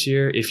point this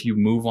year if you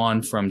move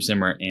on from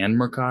Zimmer and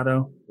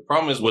Mercado. The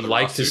problem is, would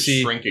like to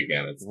see shrink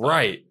again.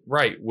 Right.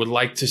 Would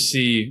like to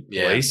see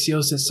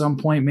Palacios at some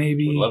point,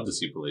 maybe. Would love to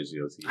see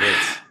Palacios. He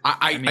hits.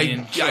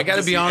 I got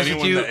to be honest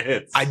with you.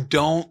 I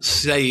don't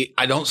see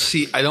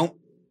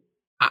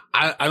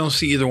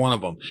either one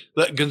of them.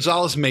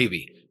 Gonzalez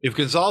maybe. If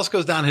Gonzalez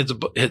goes down and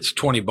hits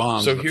 20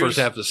 bombs in the first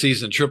half of the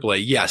season in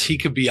AAA, yes, he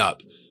could be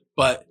up.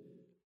 But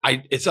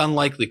it's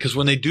unlikely because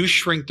when they do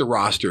shrink the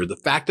roster, the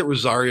fact that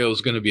Rosario is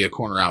going to be a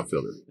corner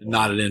outfielder and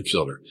not an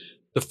infielder,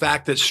 the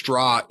fact that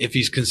Straw, if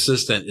he's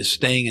consistent, is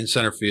staying in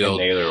center field,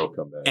 and Naylor will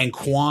come back, and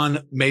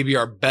Kwan, maybe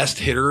our best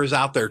hitter, is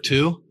out there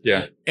too.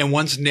 Yeah. And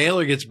once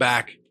Naylor gets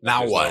back,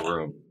 now what? No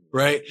room.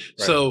 Right?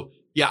 So,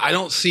 I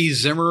don't see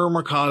Zimmer or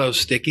Mercado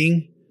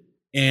sticking,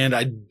 and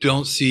I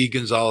don't see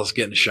Gonzalez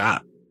getting a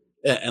shot.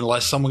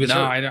 Unless someone gets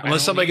hurt.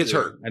 Unless somebody gets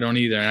hurt. I don't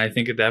either. And I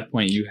think at that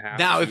point you have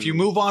now, if you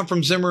move on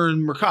from Zimmer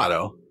and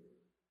Mercado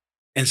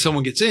and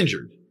someone gets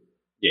injured,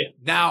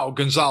 now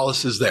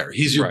Gonzalez is there.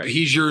 He's your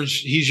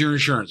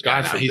insurance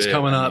guy. He's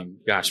coming up.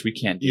 Gosh, we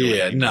can't deal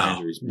with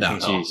injuries.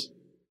 No.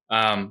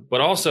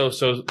 But also,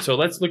 so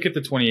let's look at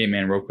the 28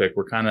 man real quick.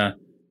 We're coming up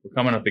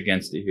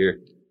against it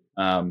here.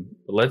 But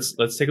let's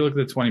take a look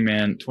at the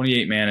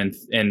 28 man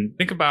and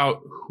think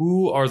about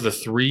who are the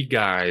three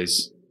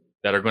guys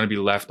that are going to be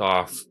left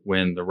off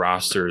when the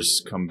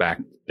rosters come back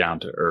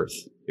down to earth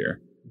here.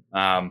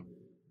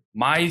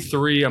 My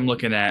three, I'm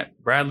looking at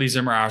Bradley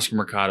Zimmer, Oscar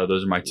Mercado.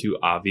 Those are my two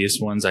obvious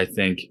ones. I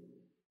think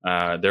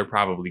they're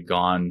probably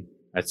gone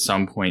at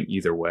some point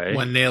either way.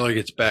 When Naylor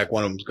gets back,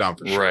 one of them's gone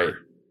for sure. Right.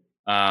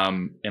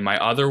 And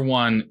my other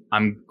one,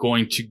 I'm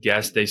going to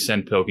guess they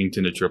send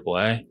Pilkington to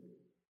AAA.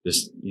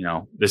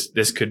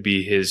 This could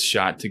be his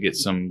shot to get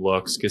some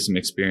looks, get some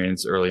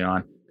experience early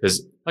on.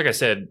 Because, like I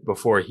said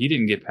before, he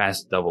didn't get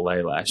past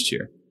AA last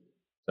year.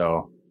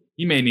 So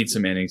he may need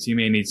some innings. He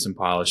may need some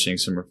polishing,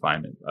 some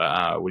refinement.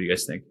 What do you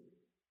guys think?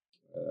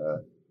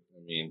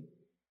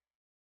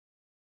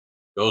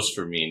 Ghost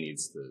for me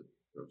needs to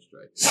throw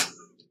strikes.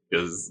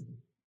 Because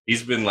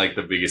he's been like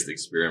the biggest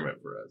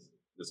experiment for us.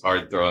 Just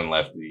hard throwing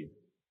lefty.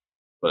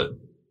 But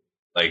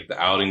like the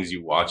outings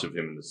you watch of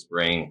him in the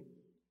spring,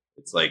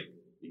 it's like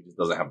he just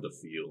doesn't have the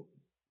feel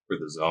for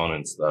the zone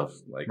and stuff.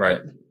 Like,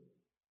 right.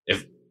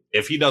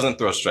 If he doesn't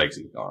throw strikes,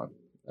 he's gone.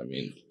 I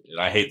mean, and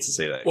I hate to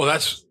say that. Well,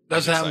 that's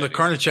what happened to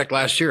Karnacek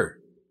last year.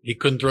 He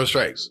couldn't throw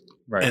strikes,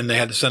 right? And they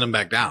had to send him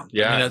back down.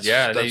 Yeah,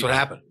 that's what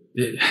happened.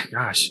 He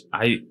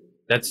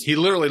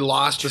literally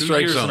lost the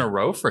strike zone 2 years in a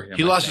row for him.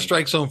 He lost the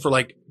strike zone for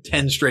like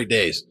 10 straight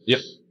days.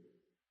 Yep.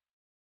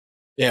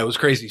 Yeah, it was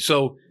crazy.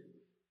 So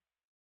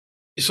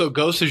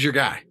Ghost is your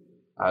guy.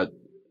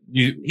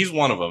 He's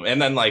one of them,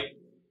 and then like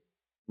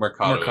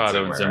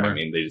Mercado and Zimmer. I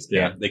mean, they just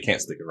can't. They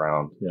can't stick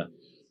around. Yeah.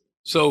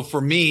 So for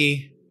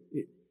me,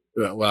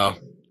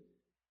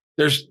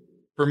 there's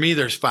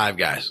 5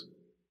 guys,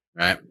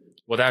 right?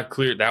 Well,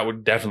 that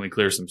would definitely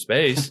clear some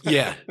space.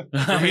 Yeah.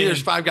 For me,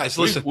 there's 5 guys.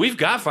 Listen, we've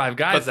got 5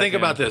 guys. But think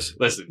about this.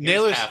 Listen,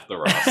 Naylor's half the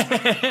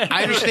roster.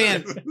 I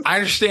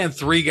understand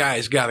 3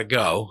 guys got to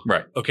go.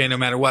 Right. Okay, no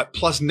matter what.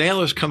 Plus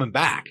Naylor's coming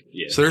back.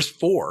 Yeah. So there's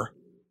 4,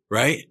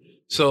 right?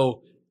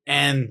 So,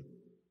 and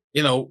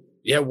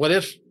what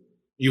if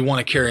you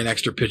want to carry an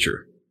extra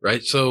pitcher,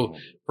 right? So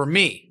for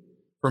me,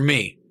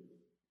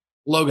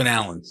 Logan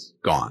Allen's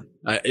gone.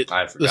 I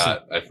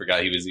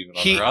forgot he was even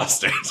on the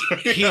roster.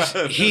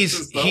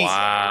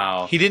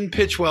 Wow. He didn't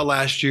pitch well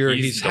last year.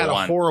 He's had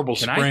a horrible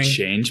spring. Can I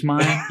change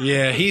mine?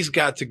 Yeah, he's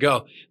got to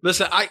go.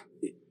 Listen,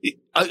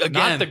 again,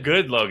 not the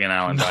good Logan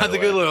Allen. Not the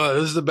good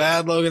Logan. This is the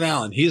bad Logan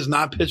Allen. He has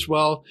not pitched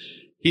well.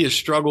 He has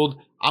struggled.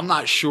 I'm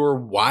not sure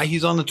why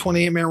he's on the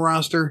 28-man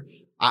roster.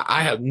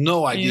 I have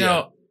no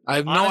idea. I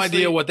have no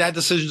idea what that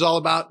decision's all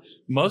about.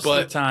 Most of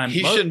the time,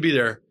 he shouldn't be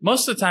there.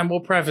 Most of the time, we'll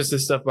preface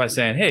this stuff by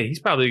saying, "Hey,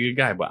 he's probably a good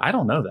guy," but I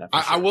don't know that.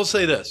 I will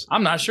say this: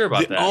 I'm not sure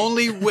about that.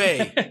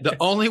 The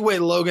only way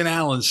Logan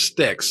Allen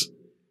sticks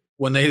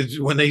when they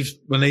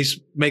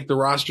make the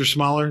roster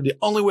smaller, the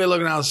only way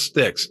Logan Allen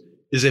sticks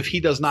is if he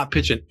does not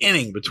pitch an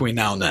inning between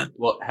now and then.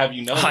 Well, have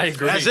you noticed? I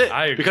agree. That's it.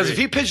 I agree. Because if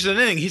he pitches an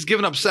inning, he's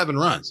given up 7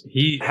 runs.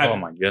 Oh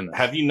my goodness.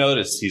 Have you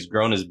noticed he's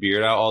grown his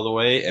beard out all the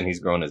way and he's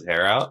grown his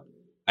hair out?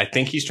 I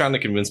think he's trying to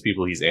convince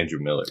people he's Andrew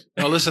Miller.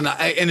 No, listen,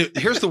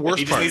 here's the worst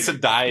He just part. needs to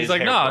dye his He's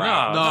like, hair no,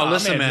 brown. No,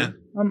 listen, man.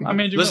 man. I'm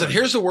Andrew Listen, Miller.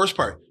 here's the worst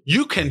part.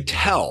 You can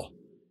tell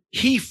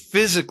he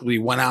physically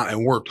went out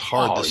and worked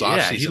hard this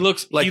offseason. He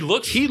looks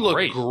looked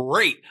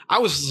great. I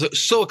was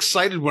so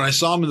excited when I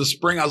saw him in the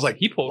spring. I was like,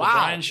 He pulled wow. a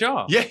Brian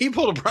Shaw. Yeah, he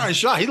pulled a Brian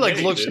Shaw. He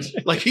looks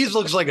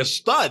like a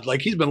stud.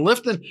 Like he's been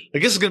lifting.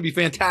 Like this is going to be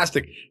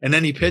fantastic. And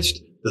then he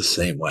pitched the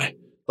same way.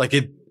 Like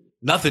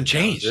nothing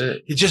changed.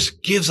 He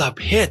just gives up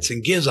hits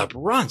and gives up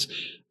runs.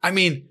 I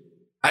mean,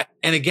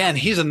 and again,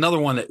 he's another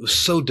one that was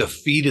so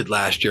defeated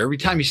last year. Every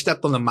time he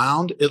stepped on the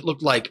mound, it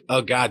looked like,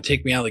 oh God,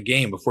 take me out of the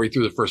game before he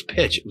threw the first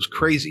pitch. It was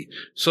crazy.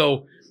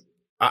 So,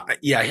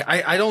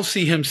 I don't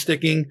see him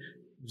sticking.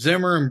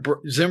 Zimmer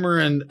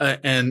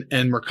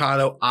and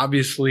Mercado,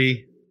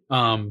 obviously.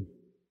 I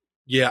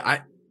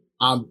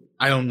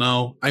don't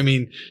know. I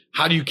mean,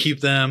 how do you keep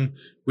them?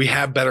 We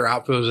have better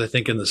outfielders, I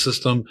think, in the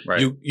system.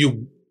 Right.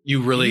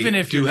 You really even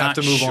if do you're have not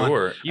to move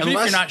sure. on. Even if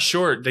you're not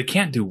sure, they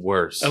can't do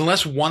worse.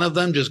 Unless one of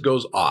them just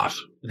goes off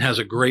and has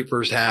a great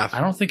first half.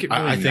 I don't think it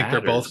really I think they're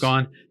both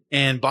gone.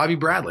 And Bobby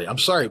Bradley, I'm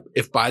sorry,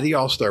 if by the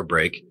All-Star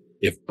break,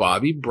 if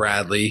Bobby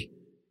Bradley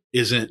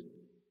isn't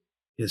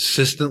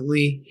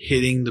consistently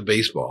hitting the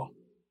baseball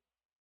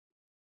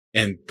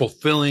and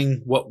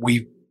fulfilling what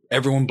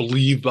everyone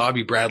believed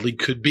Bobby Bradley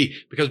could be,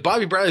 because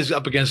Bobby Bradley's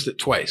up against it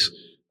twice.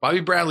 Bobby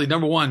Bradley,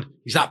 number one,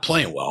 he's not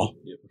playing well.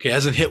 Okay,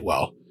 hasn't hit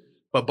well.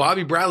 But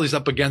Bobby Bradley's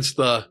up against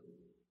here's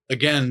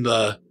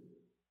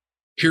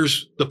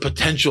the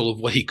potential of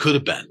what he could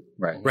have been.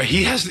 Right.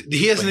 He hasn't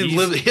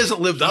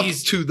lived up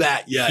to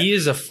that yet. He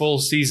is a full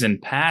season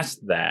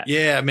past that.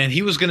 Yeah, man.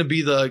 He was going to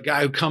be the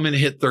guy who come in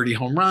and hit 30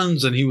 home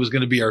runs, and he was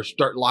going to be our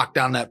lock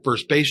down that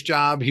first base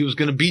job. He was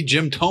going to be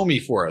Jim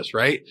Thome for us,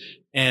 right?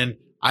 And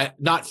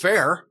not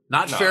fair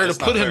to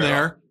put him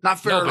there. Not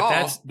fair at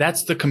all.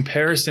 That's the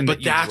comparison.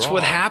 But that's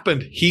what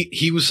happened.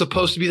 He was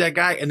supposed to be that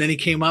guy, and then he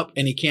came up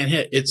and he can't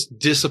hit. It's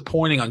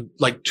disappointing on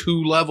like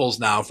 2 levels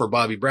now for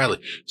Bobby Bradley.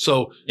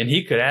 So, and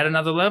he could add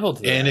another level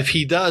to that. And if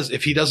he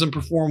doesn't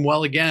perform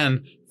well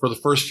again for the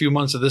first few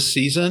months of this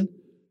season,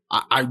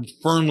 I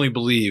firmly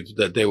believe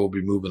that they will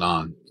be moving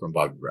on from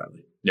Bobby Bradley.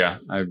 Yeah,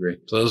 I agree.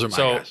 So those are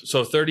my guys.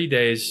 So 30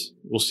 days.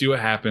 We'll see what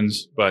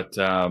happens, but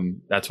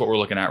that's what we're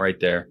looking at right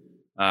there.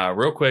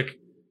 Real quick,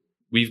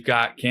 we've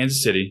got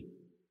Kansas City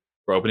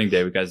for opening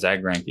day. We've got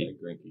Zach Greinke.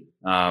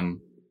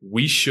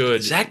 We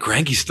should. Zach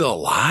Greinke still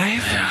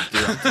alive? Yeah,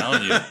 dude, I'm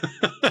telling you.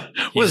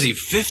 Was he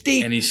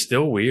 50? And he's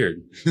still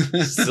weird.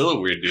 Still a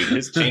weird dude.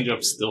 His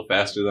changeup's still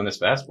faster than his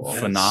fastball.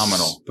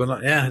 Phenomenal.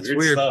 But yeah, it's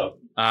weird. Stuff.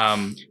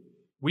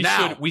 We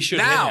should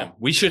hit him.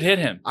 We should hit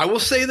him. I will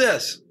say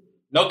this.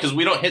 No, because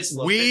we don't hit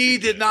slow pitches. We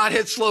did not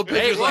hit slow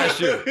pitches last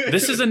year.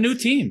 This is a new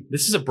team.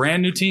 This is a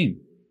brand new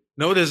team.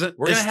 No, it isn't.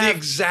 It's the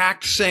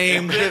exact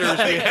same hitters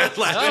we had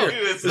last year.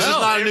 This is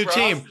not a new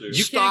team.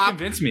 You can't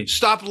convince me.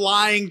 Stop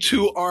lying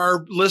to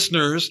our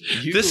listeners.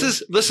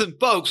 Listen,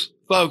 folks,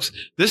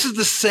 this is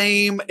the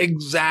same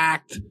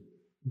exact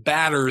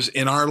batters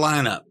in our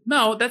lineup.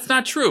 No, that's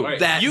not true. Right.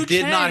 That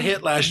did not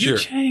hit last year.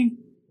 Chang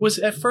was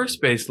at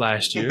first base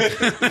last year.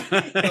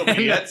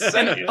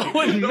 and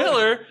Owen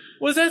Miller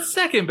was at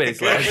second base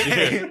last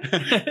year.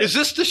 Is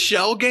this the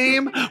shell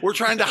game? We're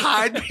trying to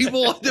hide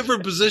people in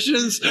different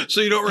positions so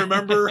you don't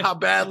remember how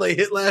bad they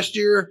hit last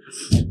year?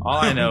 All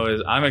I know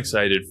is I'm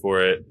excited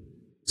for it.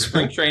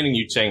 Spring training,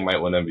 Yu Chang might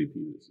win MVP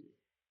this year.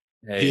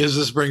 Hey. He is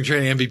the spring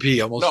training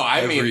MVP almost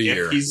every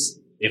year.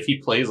 If he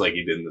plays like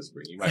he did in the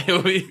spring, he might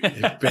be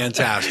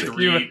fantastic.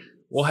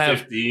 We'll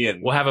have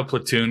a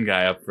platoon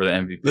guy up for the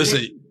MVP.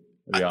 Listen,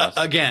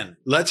 awesome. Again,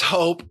 let's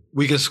hope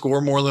we can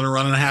score more than a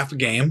run and a half a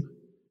game.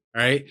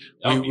 All right.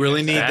 We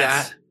really need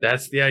that.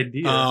 That's the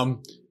idea.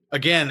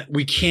 Again,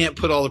 we can't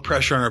put all the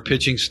pressure on our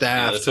pitching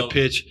staff to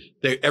pitch.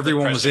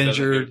 Everyone was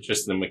injured.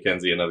 Tristan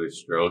McKenzie another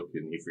stroke,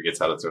 and he forgets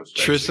how to throw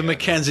strikes. Tristan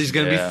McKenzie's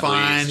going to be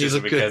fine. He's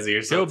good.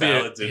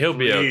 He'll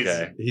be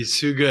okay. He's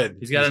too good.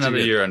 He's got another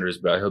year under his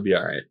belt. He'll be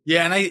all right.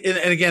 Yeah,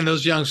 and again,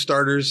 those young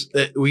starters,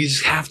 we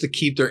just have to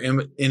keep their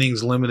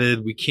innings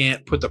limited. We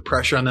can't put the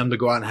pressure on them to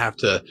go out and have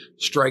to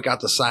strike out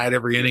the side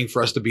every inning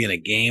for us to be in a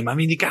game. I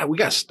mean, we got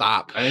to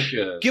stop. I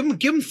think give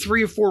them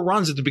 3 or 4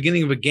 runs at the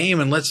beginning of a game,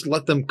 and let's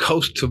let them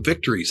coast to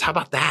victories. How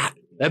about that?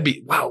 That'd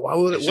be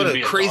what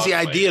a crazy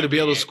idea to be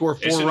able to score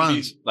 4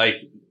 runs. Like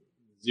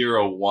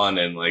 0-1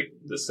 in like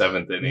the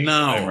 7th inning.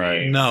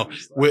 No.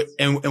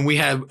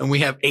 We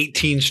have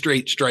 18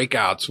 straight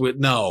strikeouts.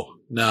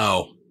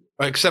 No.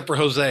 Except for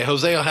Jose.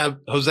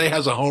 Jose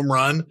has a home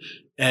run,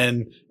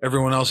 and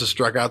everyone else has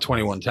struck out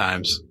 21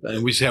 times,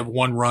 and we just have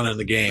 1 run in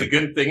the game. The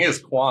good thing is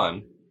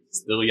Quan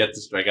still yet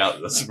to strike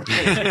out this spring.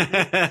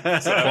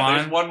 So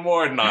there's 1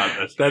 more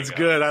not. That's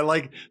good. I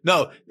like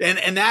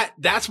and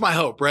that's my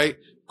hope, right?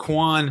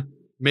 Quan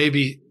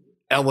maybe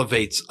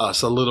elevates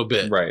us a little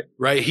bit.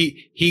 Right.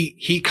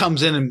 He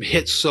comes in and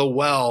hits so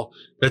well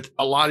that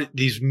a lot of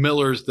these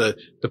Millers, the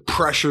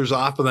pressure's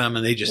off of them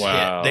and they just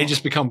hit. They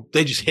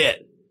just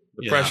hit.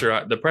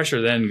 The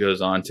pressure then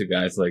goes on to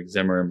guys like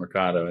Zimmer and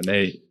Mercado,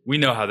 and we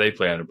know how they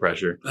play under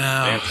pressure.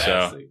 Fantastic.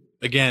 So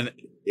again,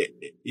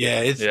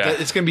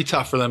 it's going to be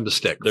tough for them to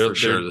stick. For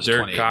sure.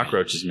 They're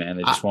cockroaches, man.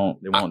 They just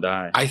won't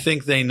die. I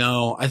think they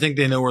know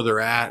where they're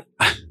at.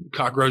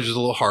 Cockroach is a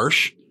little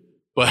harsh,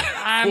 but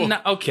I'm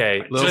not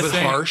okay. A little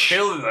bit harsh.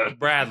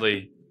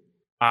 Bradley,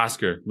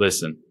 Oscar,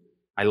 listen.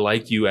 I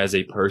like you as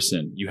a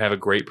person. You have a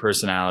great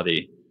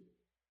personality,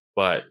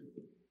 but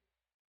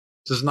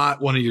this is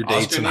not one of your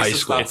dates in high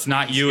school. It's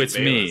not you, it's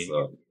me.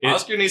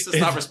 Oscar needs to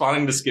stop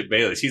responding to Skip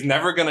Bayless. He's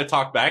never going to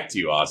talk back to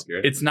you,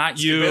 Oscar. It's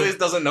not you. Skip Bayless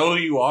doesn't know who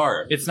you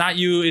are. It's not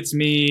you, it's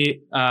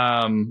me.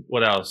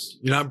 What else?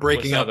 You're not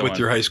breaking up with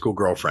your high school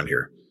girlfriend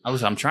here.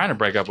 I'm trying to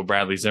break up with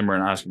Bradley Zimmer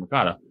and Oscar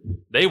Mercado.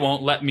 They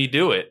won't let me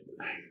do it.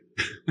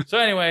 So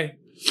anyway.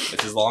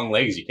 It's his long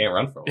legs. You can't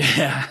run from him.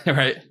 Yeah,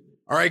 right.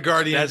 All right,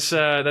 Guardians.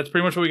 That's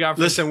pretty much what we got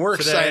for Listen, we're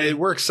today. excited.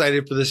 We're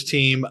excited for this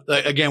team.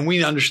 Again,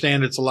 we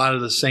understand it's a lot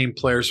of the same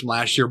players from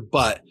last year,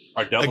 but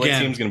our double A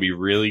team's going to be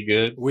really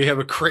good. We have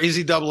a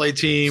crazy double A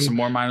team. Some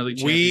more minor league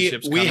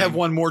championships. We have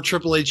won more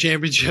triple A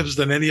championships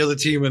than any other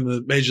team in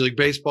the Major League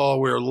Baseball.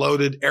 We're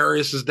loaded.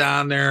 Arias is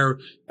down there.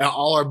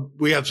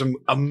 We have some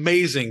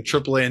amazing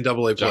triple A and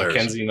double A players.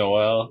 Kenzie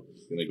Noel.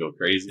 Gonna go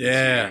crazy.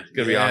 Yeah, it's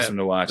gonna be awesome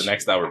to watch. The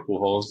next hour,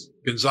 Pujols.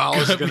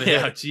 Gonzalez is gonna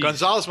hit.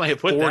 Gonzalez might hit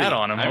 40. Put that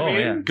on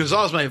him.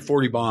 Gonzalez might hit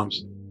 40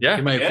 bombs. Yeah,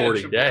 he might hit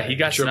 40. Yeah, he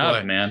got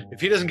snubbed, man.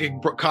 If he doesn't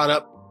get brought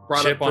up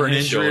for an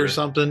injury or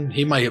something,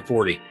 he might hit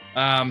 40.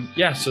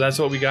 So that's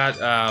what we got.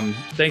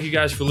 Thank you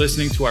guys for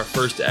listening to our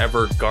first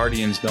ever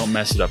Guardians Don't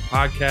Mess It Up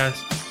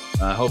podcast.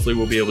 Hopefully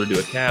we'll be able to do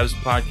a Cavs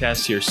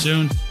podcast here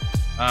soon.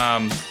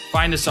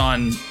 Find us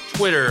on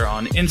Twitter,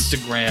 on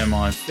Instagram,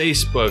 on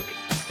Facebook.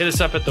 Hit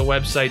us up at the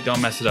website,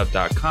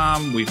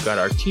 don'tmessitup.com. We've got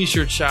our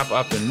t-shirt shop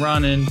up and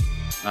running.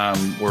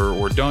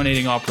 We're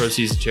donating all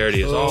proceeds to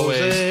charity as always.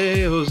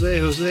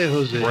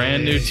 Jose.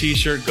 Brand new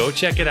t-shirt. Go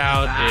check it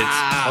out.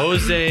 It's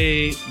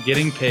Jose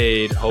getting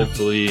paid,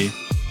 hopefully.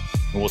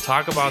 And we'll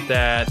talk about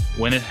that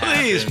when it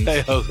happens. Please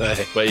pay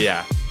Jose. But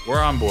yeah,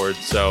 we're on board.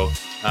 So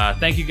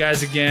thank you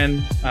guys again.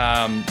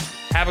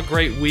 Have a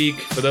great week.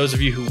 For those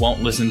of you who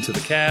won't listen to the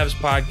Cavs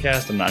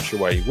podcast, I'm not sure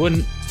why you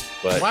wouldn't.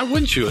 But why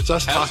wouldn't you? It's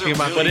us talking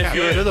about. Really but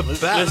if you're the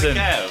best, listen,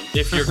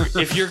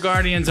 if you're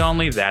Guardians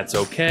only, that's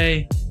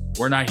okay.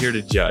 We're not here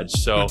to judge.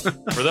 So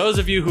for those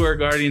of you who are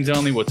Guardians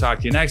only, we'll talk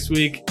to you next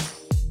week.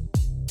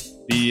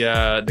 The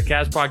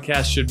Cavs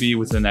podcast should be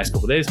within the next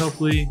couple of days,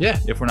 hopefully. Yeah.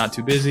 If we're not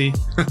too busy.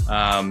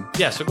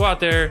 So go out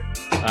there,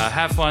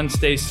 have fun,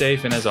 stay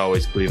safe, and as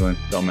always, Cleveland,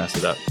 don't mess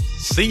it up.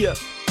 See ya.